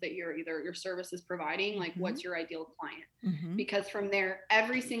it is that your service is providing? Like what's your ideal client? Because from there,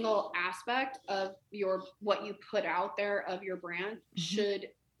 every single aspect of what you put out there of your brand should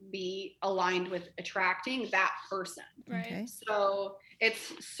be aligned with attracting that person. Right. Okay. So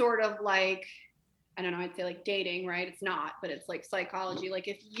it's sort of like, I don't know, I'd say like dating, right? It's not, but it's like psychology. Like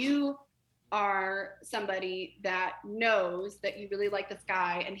if you are somebody that knows that you really like this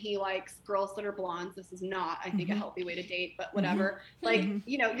guy and he likes girls that are blondes, this is not, I think, a healthy way to date, but whatever. Like,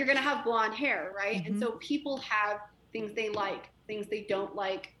 you're going to have blonde hair, right? And so people have things they like, things they don't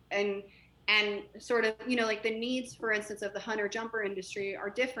like, and sort of, like the needs, for instance, of the hunter jumper industry are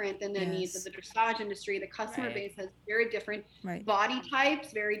different than the needs of the dressage industry. The customer base has very different body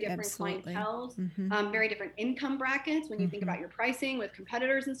types, very different clienteles, very different income brackets when you think about your pricing with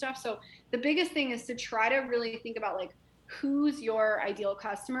competitors and stuff. So the biggest thing is to try to really think about like who's your ideal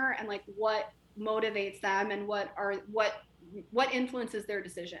customer and like what motivates them and what influences their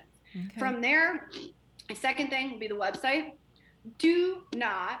decisions. From there, the second thing will be the website. Do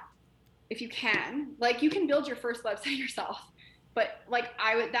not, if you can, like you can build your first website yourself, but like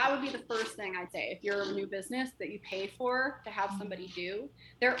that would be the first thing I'd say if you're a new business that you pay for to have somebody do.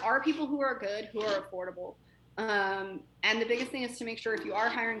 There are people who are good, who are affordable. And the biggest thing is to make sure if you are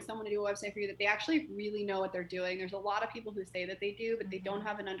hiring someone to do a website for you, that they actually really know what they're doing. There's a lot of people who say that they do, but they don't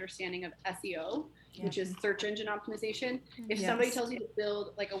have an understanding of SEO, which is search engine optimization. If somebody tells you to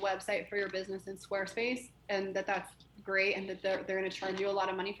build like a website for your business in Squarespace and that's great and that they're going to charge you a lot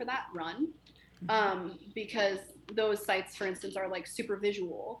of money for that, run. Because those sites, for instance, are like super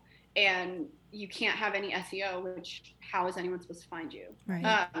visual and you can't have any SEO, which how is anyone supposed to find you?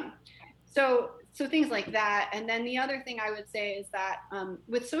 Right. So things like that. And then the other thing I would say is that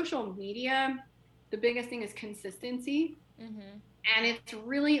with social media, the biggest thing is consistency. And it's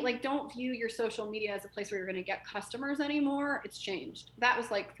really like, don't view your social media as a place where you're going to get customers anymore. It's changed. That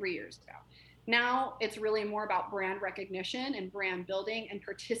was like 3 years ago. Now it's really more about brand recognition and brand building and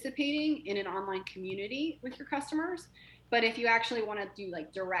participating in an online community with your customers. But if you actually want to do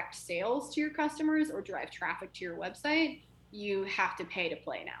like direct sales to your customers or drive traffic to your website, you have to pay to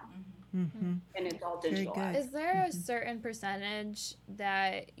play now. And it's all digitalized. Is there a certain percentage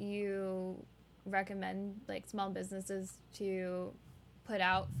that you recommend like small businesses to put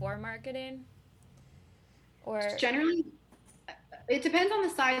out for marketing? Or generally, it depends on the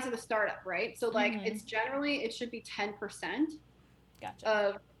size of the startup, right? So like it should be 10%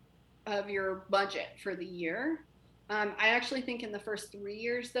 of your budget for the year. I actually think in the first 3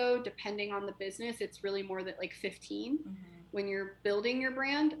 years though, depending on the business, it's really more than like 15. when you're building your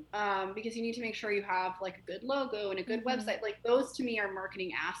brand, because you need to make sure you have like a good logo and a good website. Like those to me are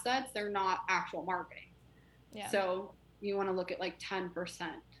marketing assets. They're not actual marketing. Yeah. So you want to look at like 10%.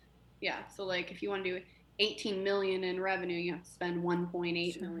 Yeah. So like if you want to do 18 million in revenue, you have to spend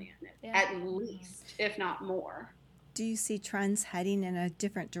 1.8 million at least, if not more. Do you see trends heading in a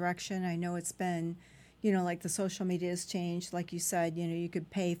different direction? I know it's been, like the social media has changed. Like you said, you could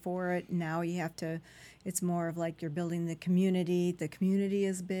pay for it. Now you have to, it's more of like you're building the community. The community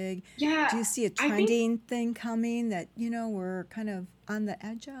is big. Yeah. Do you see a trending thing coming that, we're kind of on the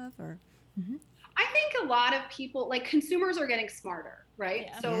edge of? Or I think a lot of people, like consumers are getting smarter, right?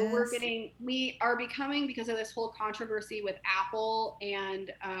 Yeah. So we are becoming, because of this whole controversy with Apple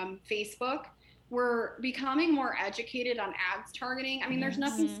and Facebook, we're becoming more educated on ads targeting. I mean, there's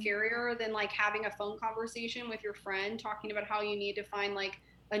nothing scarier than like having a phone conversation with your friend talking about how you need to find like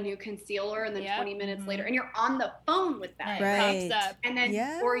a new concealer, and then 20 minutes later, and you're on the phone with them. Right. And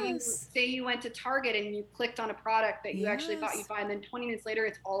then, or you say you went to Target and you clicked on a product that you actually thought you'd buy, and then 20 minutes later,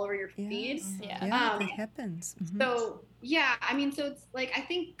 it's all over your feed. Yeah, that happens. So, I mean, so it's like, I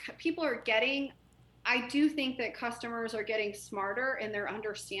think people are I do think that customers are getting smarter and they're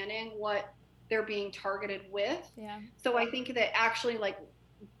understanding what they're being targeted with. Yeah. So I think that actually like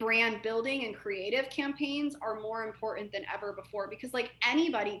brand building and creative campaigns are more important than ever before, because like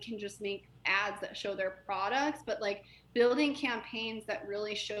anybody can just make ads that show their products, but like building campaigns that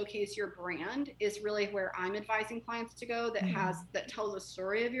really showcase your brand is really where I'm advising clients to go, that tells a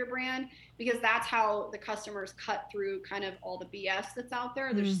story of your brand, because that's how the customers cut through kind of all the BS that's out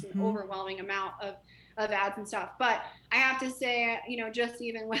there. There's just an overwhelming amount of ads and stuff. But I have to say, just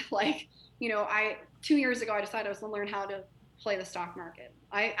even with like, 2 years ago, I decided I was going to learn how to play the stock market.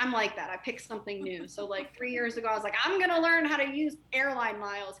 I'm like that. I picked something new. So like 3 years ago, I was like, I'm going to learn how to use airline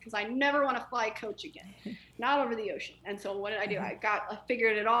miles because I never want to fly coach again, not over the ocean. And so what did I do? I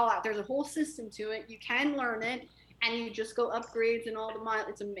figured it all out. There's a whole system to it. You can learn it, and you just go upgrades and all the miles.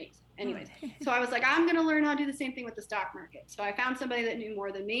 It's amazing. Anyways, so I was like, I'm going to learn how to do the same thing with the stock market. So I found somebody that knew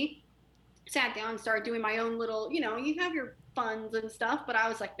more than me, sat down, started doing my own little, you have your funds and stuff, but I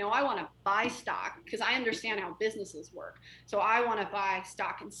was like, no, I want to buy stock because I understand how businesses work. So I want to buy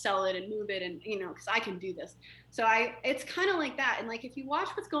stock and sell it and move it, and because I can do this. So it's kind of like that. And like, if you watch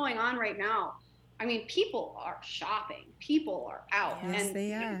what's going on right now, I mean, people are shopping, people are out. Yes, and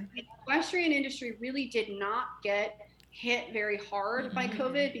they are. The equestrian industry really did not get hit very hard by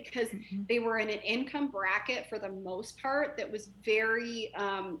COVID because they were in an income bracket for the most part that was very,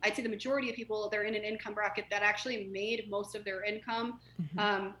 I'd say the majority of people, they're in an income bracket that actually made most of their income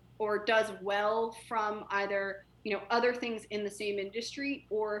or does well from either, other things in the same industry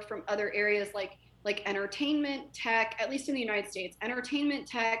or from other areas like entertainment, tech, at least in the United States, entertainment,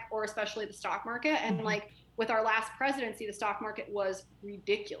 tech, or especially the stock market. And like, with our last presidency, the stock market was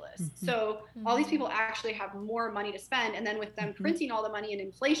ridiculous. So all these people actually have more money to spend. And then with them printing all the money and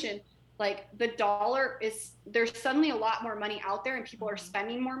inflation, like the dollar there's suddenly a lot more money out there and people are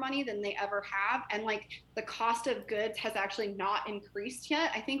spending more money than they ever have. And like the cost of goods has actually not increased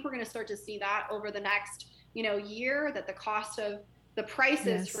yet. I think we're going to start to see that over the next, year, that the cost of the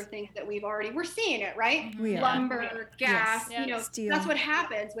prices for things that we're seeing it, right? Lumber, gas, steel. That's what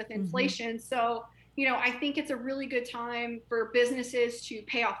happens with inflation. So, I think it's a really good time for businesses to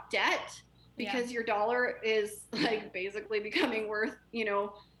pay off debt because your dollar is like basically becoming worth,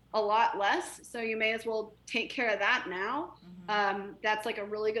 a lot less. So you may as well take care of that now. That's like a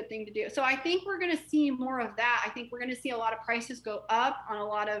really good thing to do. So I think we're going to see more of that. I think we're going to see a lot of prices go up on a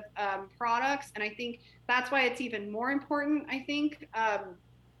lot of products. And I think that's why it's even more important, I think,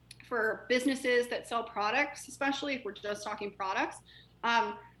 for businesses that sell products, especially if we're just talking products,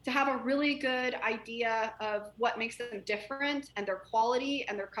 to have a really good idea of what makes them different and their quality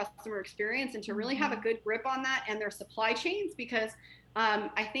and their customer experience, and to really have a good grip on that and their supply chains, because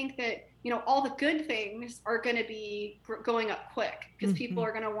I think that, all the good things are going to be going up quick because people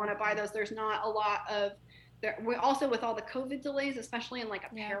are going to want to buy those. There's not a lot of, also with all the COVID delays, especially in like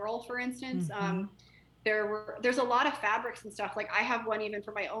apparel, for instance, there's a lot of fabrics and stuff. Like I have one even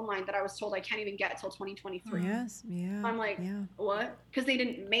for my own line that I was told I can't even get till 2023. Yes, yeah. I'm like, what? Because they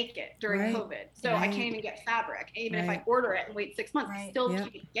didn't make it during COVID. So I can't even get fabric. Even if I order it and wait 6 months, I still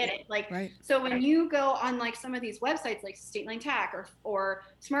can't get it. Like, so when you go on like some of these websites like State Line Tack or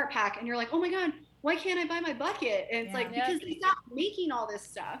Smart Pack, and you're like, oh my God, why can't I buy my bucket? And it's like, because they stopped making all this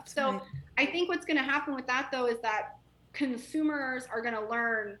stuff. So I think what's going to happen with that though is that consumers are going to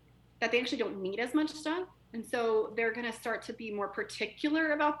learn that they actually don't need as much stuff. And so they're going to start to be more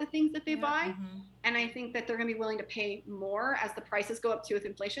particular about the things that they buy. And I think that they're going to be willing to pay more as the prices go up too with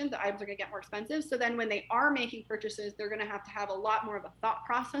inflation. The items are going to get more expensive. So then when they are making purchases, they're going to have a lot more of a thought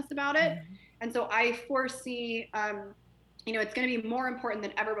process about it. And so I foresee, it's going to be more important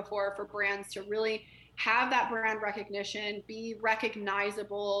than ever before for brands to really have that brand recognition, be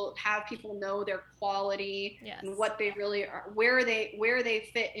recognizable, have people know their quality and what they really are, where they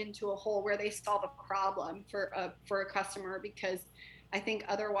fit into a whole, where they solve a problem for a customer. Because I think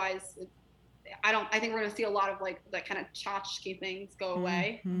otherwise, I think we're going to see a lot of like that kind of tchotchke things go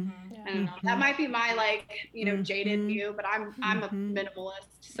away. And that might be my jaded view, but I'm a minimalist,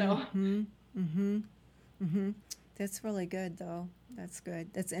 so. That's really good, though. That's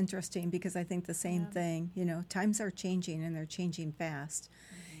good. That's interesting, because I think the same thing. Times are changing, and they're changing fast.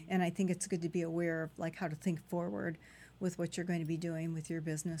 And I think it's good to be aware of like how to think forward with what you're going to be doing with your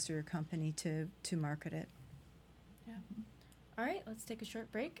business or your company to market it. Yeah. All right, let's take a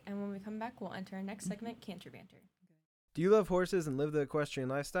short break, and when we come back, we'll enter our next segment, Canter Banter. Do you love horses and live the equestrian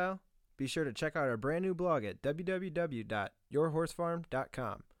lifestyle? Be sure to check out our brand new blog at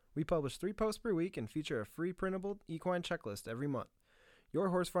www.yourhorsefarm.com. We publish 3 posts per week and feature a free printable equine checklist every month.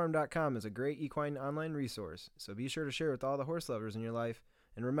 Yourhorsefarm.com is a great equine online resource, so be sure to share with all the horse lovers in your life.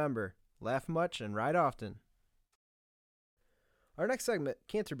 And remember, laugh much and ride often. Our next segment,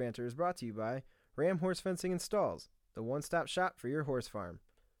 Canter Banter, is brought to you by Ram Horse Fencing and Stalls, the one-stop shop for your horse farm.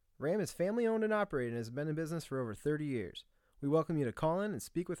 Ram is family-owned and operated and has been in business for over 30 years. We welcome you to call in and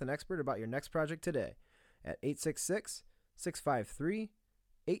speak with an expert about your next project today at 866-653-8984.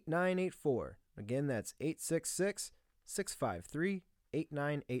 Again, that's 866-653-8984.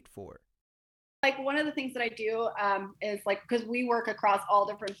 Like one of the things that I do is like, because we work across all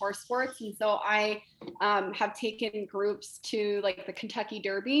different horse sports. And so I have taken groups to like the Kentucky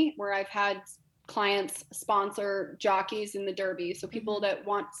Derby, where I've had clients sponsor jockeys in the Derby. So people that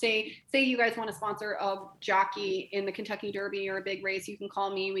want, say you guys want to sponsor a jockey in the Kentucky Derby or a big race, you can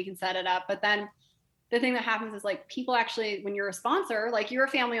call me, we can set it up. But then the thing that happens is like people actually, when you're a sponsor, like you're a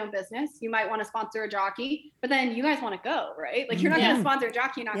family owned business, you might want to sponsor a jockey, but then you guys want to go, right? Like you're not going to sponsor a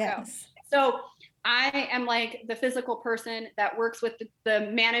jockey and not go. So I am like the physical person that works with the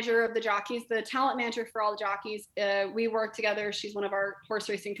manager of the jockeys, the talent manager for all the jockeys. We work together. She's one of our horse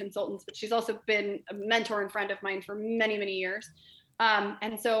racing consultants, but she's also been a mentor and friend of mine for many, many years.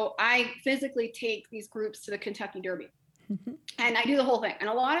 And so I physically take these groups to the Kentucky Derby. And I do the whole thing. And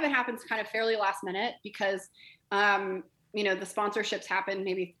a lot of it happens kind of fairly last minute because, the sponsorships happen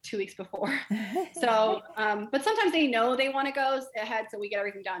maybe 2 weeks before. So, but sometimes they know they want to go ahead, so we get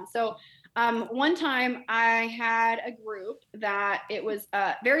everything done. So one time I had a group that it was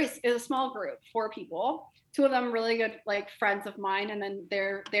a small group, 4 people, 2 of them really good, like friends of mine. And then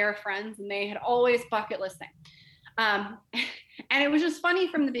their friends, and they had always bucket listing. And it was just funny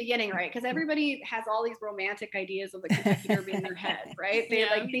from the beginning, right? Because everybody has all these romantic ideas of the Kentucky Derby in their head, right? They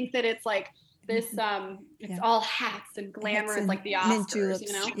like think that it's like this, it's all hats and glamour, it's like the Oscars,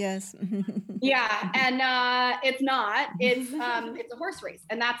 Yes. Yeah, and it's not. It's a horse race,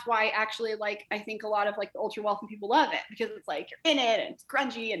 and that's why actually, like, I think a lot of like the ultra wealthy people love it, because it's like you're in it and it's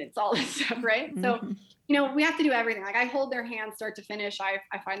grungy and it's all this stuff, right? So, we have to do everything. Like I hold their hand start to finish. I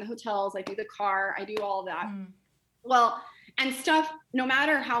find the hotels, I do the car, I do all of that. Well, and stuff, no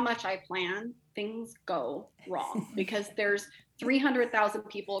matter how much I plan, things go wrong because there's 300,000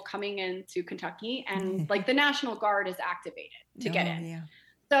 people coming into Kentucky, and like the National Guard is activated to get in. Yeah.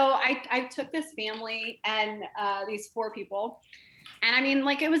 So I took this family and these 4 people, and I mean,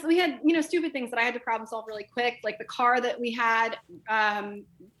 like we had, stupid things that I had to problem solve really quick. Like the car that we had,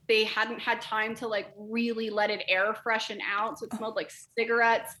 they hadn't had time to like really let it air freshen out. So it smelled like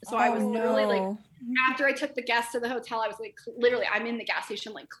cigarettes. So I was literally like, after I took the guests to the hotel, I was like, literally, I'm in the gas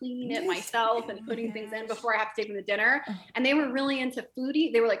station, like cleaning it myself and putting things in before I have to take them to dinner. And they were really into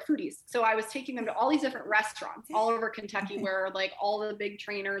foodie. They were like foodies. So I was taking them to all these different restaurants all over Kentucky where like all the big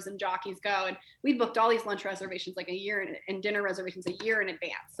trainers and jockeys go. And we booked all these lunch reservations like a year and dinner reservations a year in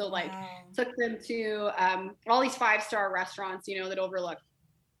advance. So like took them to all these 5-star restaurants, that overlook.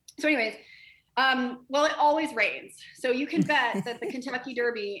 So anyways, well, it always rains. So you can bet that the Kentucky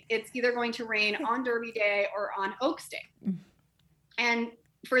Derby, it's either going to rain on Derby Day or on Oaks Day. And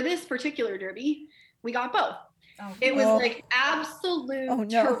for this particular Derby, we got both. It was like absolute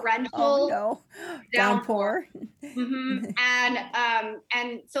torrential downpour. And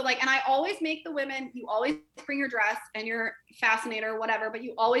so like, and I always make the women, you always bring your dress and your fascinator, whatever, but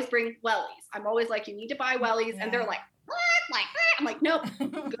you always bring wellies. I'm always like, you need to buy wellies. And they're like, what? Like, I'm like, nope,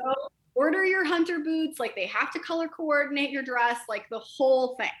 go order your hunter boots. Like they have to color coordinate your dress, like the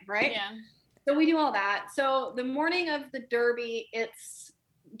whole thing. Right. Yeah. So we do all that. So the morning of the Derby, it's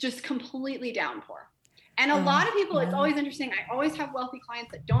just completely downpour. And a lot of people, it's always interesting. I always have wealthy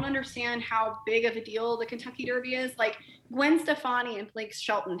clients that don't understand how big of a deal the Kentucky Derby is. Like Gwen Stefani and Blake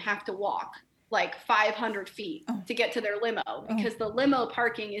Shelton have to walk like 500 feet to get to their limo because the limo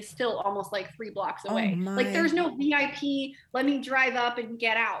parking is still almost like 3 blocks away. Like there's no VIP, let me drive up and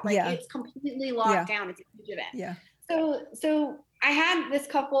get out. Like it's completely locked down. It's a huge event. Yeah. So I had this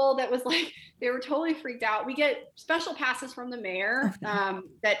couple that was like, they were totally freaked out. We get special passes from the mayor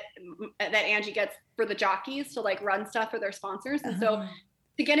that Angie gets for the jockeys to like run stuff for their sponsors. And so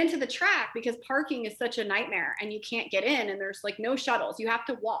to get into the track, because parking is such a nightmare and you can't get in and there's like no shuttles, you have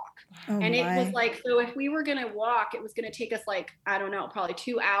to walk. It was like, so if we were going to walk, it was going to take us like, I don't know, probably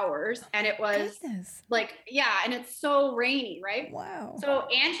 2 hours. And it was like, and it's so rainy, right? Wow. So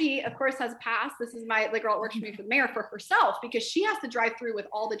Angie, of course, has a pass. This is the girl that works for me for the mayor for herself, because she has to drive through with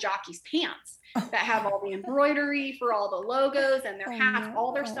all the jockeys' pants that have all the embroidery for all the logos and their hats,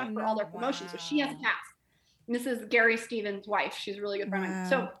 all their stuff for all their promotions. So she has a pass. And this is Gary Stevens' wife. She's a really good friend of mine.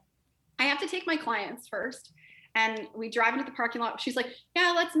 So I have to take my clients first. And we drive into the parking lot. She's like,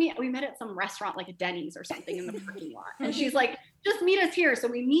 yeah, let's meet. We met at some restaurant, like a Denny's or something in the parking lot. And she's like, just meet us here. So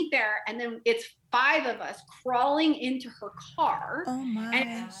we meet there. And then it's 5 of us crawling into her car. Oh my.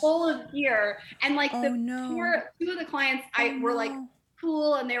 And it's full of gear. And like 2 of the clients were like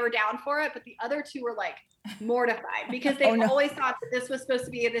cool and they were down for it. But the other 2 were like mortified because they always thought that this was supposed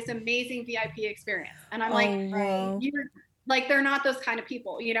to be this amazing VIP experience. And I'm like, you're like, they're not those kind of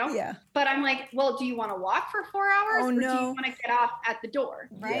people, you know? Yeah. But I'm like, well, do you want to walk for 4 hours or do you want to get off at the door?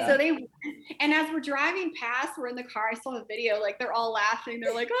 Right. So and as we're driving past, we're in the car, I saw a video, like they're all laughing.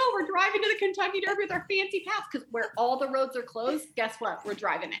 They're like, oh, we're driving to the Kentucky Derby with our fancy pass, because where all the roads are closed, guess what? We're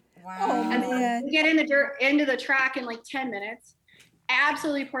driving it. Wow. And so we get into the track in like 10 minutes.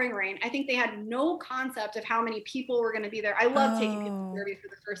 Absolutely pouring rain. I think they had no concept of how many people were going to be there. I love taking people to the Derby for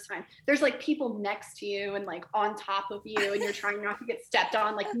the first time. There's like people next to you and like on top of you, and you're trying not to get stepped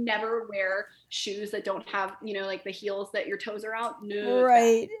on. Like never wear shoes that don't have, like the heels that your toes are out. No.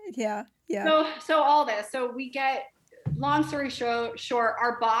 Right. Yeah. So all this. So we get, long story short,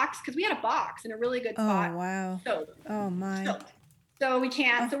 our box, because we had a box in a really good spot. Oh wow. Oh my. So we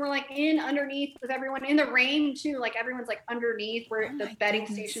can't. So we're like in underneath with everyone in the rain too. Like everyone's like underneath where the bedding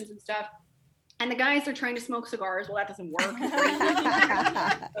stations and stuff. And the guys are trying to smoke cigars. Well, that doesn't work.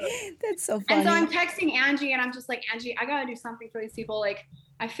 That's so funny. And so I'm texting Angie and I'm just like, Angie, I got to do something for these people. Like,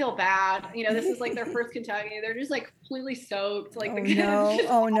 I feel bad. This is like their first Kentucky. They're just like completely soaked. Like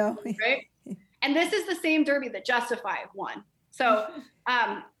oh no. Right. And this is the same Derby that Justify won. So,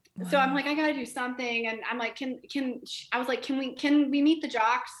 So I'm like, I gotta do something, and I'm like, can we meet the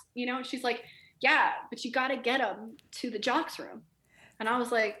jocks? She's like, yeah, but you gotta get them to the jocks room. And I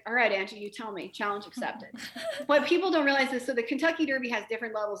was like, all right, Angie, you tell me. Challenge accepted. What people don't realize is, so the Kentucky Derby has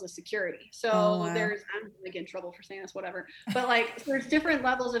different levels of security. So I'm gonna get in trouble for saying this, whatever. But like, there's different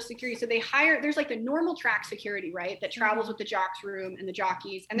levels of security. So there's like the normal track security, right? That travels with the jocks room and the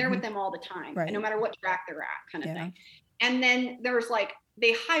jockeys, and they're with them all the time, and no matter what track they're at, kind of thing. And then there's like,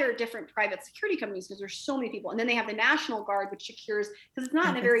 they hire different private security companies because there's so many people. And then they have the National Guard, which secures, because it's not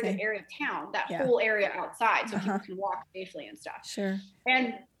in a very good area of town, that whole area outside, so people can walk safely and stuff. Sure.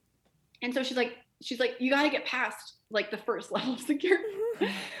 And so she's like, you got to get past like the first level of security.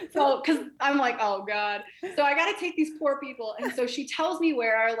 So, cause I'm like, oh God. So I got to take these poor people. And so she tells me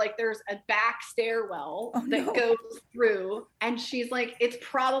where like there's a back stairwell that goes through. And she's like, it's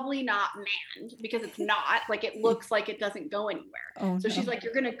probably not manned, because it's not, like, it looks like it doesn't go anywhere. She's like,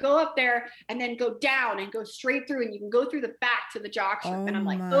 you're going to go up there and then go down and go straight through, and you can go through the back to the jocks room. And I'm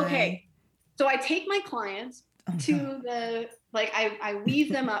like, okay. So I take my clients to the, like, I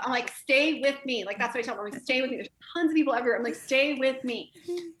weave them up. I'm like, stay with me. Like, that's what I tell them. I'm like, stay with me. There's tons of people everywhere. I'm like, stay with me.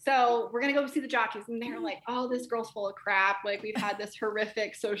 So we're going to go see the jockeys. And they're like, oh, this girl's full of crap. Like, we've had this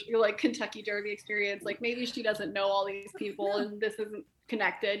horrific like Kentucky Derby experience. Like, maybe she doesn't know all these people and this isn't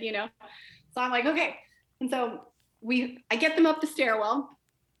connected, So I'm like, okay. And so I get them up the stairwell.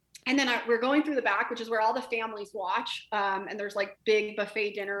 And then we're going through the back, which is where all the families watch. And there's like big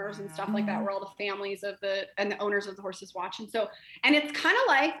buffet dinners and stuff like that, where all the families and the owners of the horses watch. And it's kind of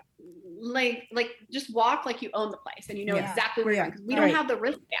like just walk like you own the place and you know exactly where you're going, because we don't have the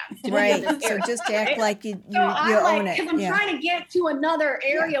wristbands to right. So just act like you own it. Because I'm trying to get to another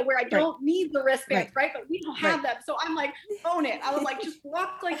area where I don't need the wristbands, right? But we don't have them. So I'm like, own it. I was like, just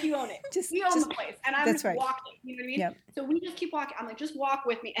walk like you own it. We own the place. And I'm just walking. You know what I mean? Yep. So we just keep walking. I'm like, just walk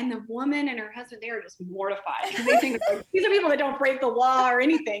with me. And the woman and her husband, they are just mortified because they think like, these are people that don't break the law or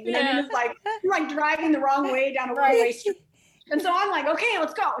anything. You know what I mean? It's like, you're like driving the wrong way down a one-way street. And so I'm like, okay,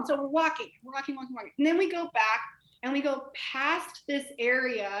 let's go. And so we're walking. And then we go back and we go past this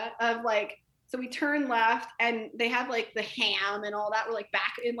area of like, so we turn left and they have like the ham and all that. We're like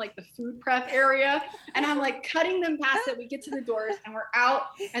back in like the food prep area. And I'm like cutting them past it. We get to the doors and we're out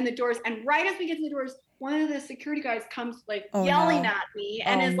and the doors. And right as we get to the doors, one of the security guys comes like yelling at me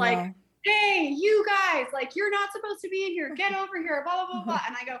and is like, hey, you guys, like, you're not supposed to be in here. Get over here, blah, blah, blah, blah.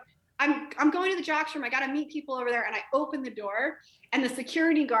 And I go, I'm going to the jocks room. I got to meet people over there. And I open the door and the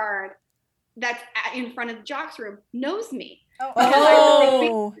security guard that's in front of the jocks room knows me. I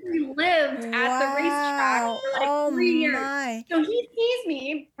basically lived at the racetrack for like 3 years. So he sees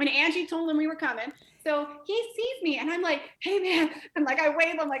me and Angie told him we were coming. So he sees me and I'm like, hey man, I'm like, I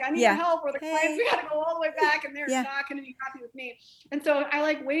wave, I'm like, I need help, or the clients, we got to go all the way back and they're not going to be happy with me. And so I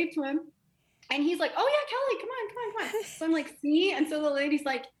like wave to him and he's like, oh yeah, Kelly, come on. So I'm like, see? And so the lady's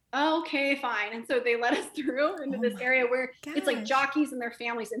like, oh, okay, fine. And so they let us through into this area where it's like jockeys and their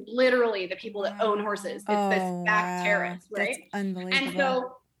families and literally the people that own horses. It's this back terrace, right? That's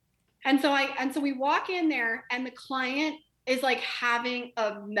unbelievable. And so we walk in there and the client is like having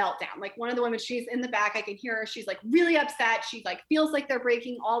a meltdown. Like one of the women, she's in the back, I can hear her. She's like really upset. She's like, feels like they're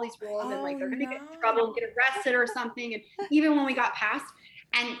breaking all these rules and like they're going to get in trouble and get arrested or something. And even when we got past,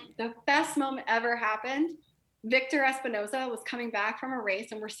 and the best moment ever happened, Victor Espinosa was coming back from a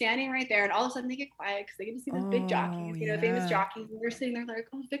race and we're standing right there and all of a sudden they get quiet because they get to see these big jockeys, famous jockeys, and we're sitting there like,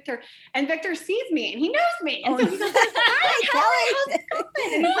 oh, Victor. And Victor sees me and he knows me. And so he's like, hi, Kelly, how's it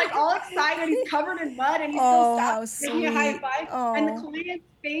going? And he's like all excited. He's covered in mud and he's still stopped making a high five. And the client's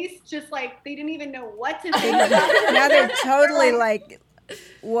face just like, they didn't even know what to think about. Now they're totally like,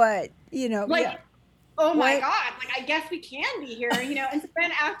 what? Like, oh my God, like I guess we can be here, And so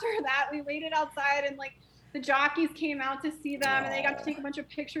then after that, we waited outside and like, the jockeys came out to see them, and they got to take a bunch of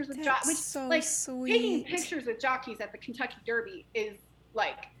pictures with jockeys. Which, sweet. Taking pictures with jockeys at the Kentucky Derby is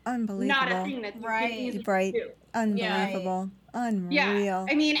like unbelievable. Not a thing that's easy to do. Unbelievable. Unreal. Yeah.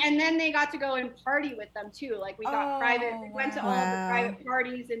 I mean, and then they got to go and party with them too. Like we got private. We went to all the private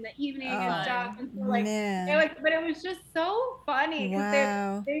parties in the evening and stuff. And so like it was just so funny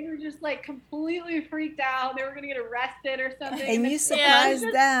because they were just like completely freaked out. They were gonna get arrested or something. And you surprised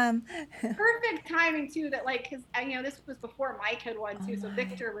them. Perfect timing too. That like because this was before Mike had won too. So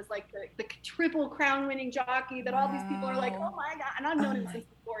Victor was like the triple crown winning jockey that all these people are like, oh my God. And I've known him since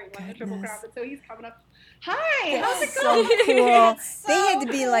before he won the triple crown. But so he's coming up. Hi, how's it going? So cool. They had to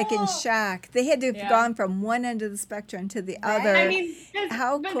be like in shock. They had to have gone from one end of the spectrum to the other. I mean,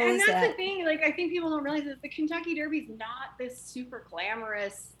 how cool is that? And that's the thing. Like, I think people don't realize that the Kentucky Derby is not this super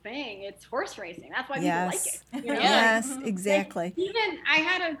glamorous thing. It's horse racing. That's why people like it. Yes, exactly. Like, even I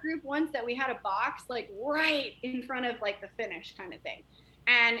had a group once that we had a box like right in front of like the finish kind of thing,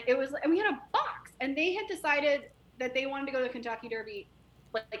 and we had a box, and they had decided that they wanted to go to the Kentucky Derby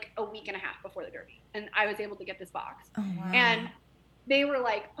like a week and a half before the Derby, and I was able to get this box. Oh, wow. And they were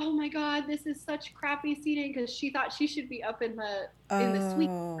like, "Oh my God, this is such crappy seating," because she thought she should be up in the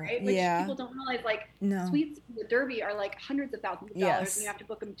suites, right? Which people don't realize, like suites in the Derby are like hundreds of thousands of dollars, and you have to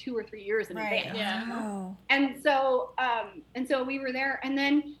book them 2 or 3 years in advance. Yeah. Wow. And so we were there, and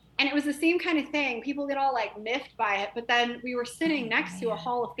it was the same kind of thing. People get all like miffed by it, but then we were sitting next to a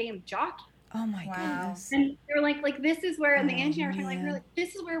Hall of Fame jockey. Oh my goodness. And they're like this is where, and the Angie and I were talking, like,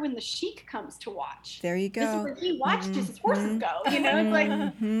 this is where when the Sheik comes to watch. There you go. This is where he watches his horses go. It's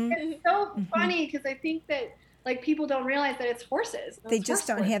like, it's so funny because I think that like people don't realize that it's horses. They just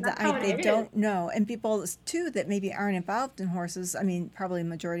don't have the idea. They don't know. And people too that maybe aren't involved in horses, I mean, probably the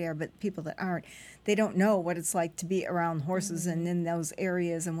majority are, but people that aren't, they don't know what it's like to be around horses and in those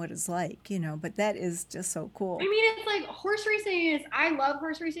areas and what it's like, but that is just so cool. I mean, it's like horse racing I love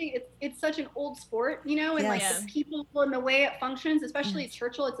horse racing. It's such an old sport, and like the people and the way it functions, especially at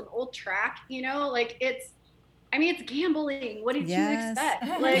Churchill, it's an old track, like it's gambling. What did you expect?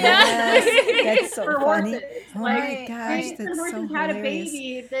 Like, that's so funny. Horses. Oh my gosh, that's so hilarious. Had a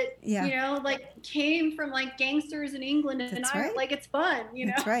baby that like came from like gangsters in England and Ireland. Like it's fun,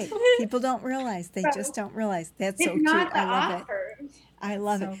 That's right. People don't realize. They just don't realize. That's so cute. I love it. I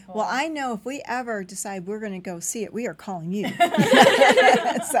love it. Cool. Well, I know if we ever decide we're going to go see it, we are calling you.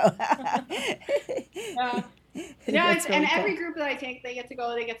 Yeah, That's and really every cool. group that I take, they get to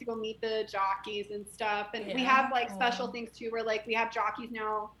go meet the jockeys and stuff. And we have like special things too, where like we have jockeys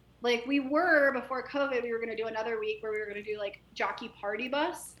now. Like we were before COVID, we were going to do another week where we were going to do like jockey party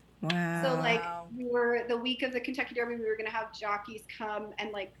bus. Wow. So like we were the week of the Kentucky Derby, we were going to have jockeys come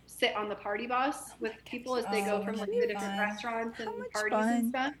and like sit on the party bus with people as they go from like the different restaurants and parties and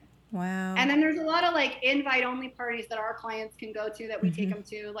stuff. Wow. And then there's a lot of like invite only parties that our clients can go to that we take them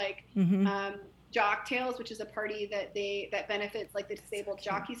to, like Jock Tales, which is a party that benefits like the Disabled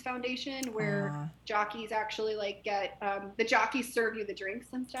Jockeys Foundation, where jockeys actually like get the jockeys serve you the drinks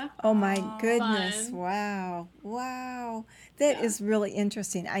and stuff. Oh my goodness. Fun. Wow. That is really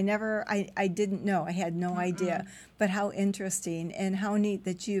interesting. I didn't know. I had no idea. But how interesting and how neat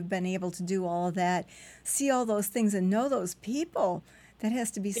that you've been able to do all of that, see all those things and know those people. That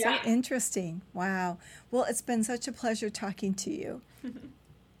has to be so interesting. Wow. Well, it's been such a pleasure talking to you.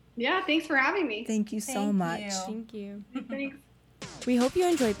 Yeah, thanks for having me. Thank you so much. Thank you. Thanks. We hope you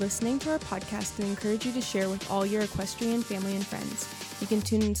enjoyed listening to our podcast and encourage you to share with all your equestrian family and friends. You can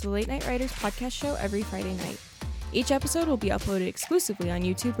tune into the Late Night Riders podcast show every Friday night. Each episode will be uploaded exclusively on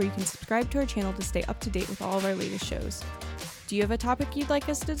YouTube, where you can subscribe to our channel to stay up to date with all of our latest shows. Do you have a topic you'd like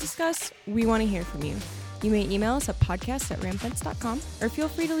us to discuss? We want to hear from you. You may email us at podcast@ramfence.com or feel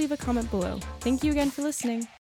free to leave a comment below. Thank you again for listening.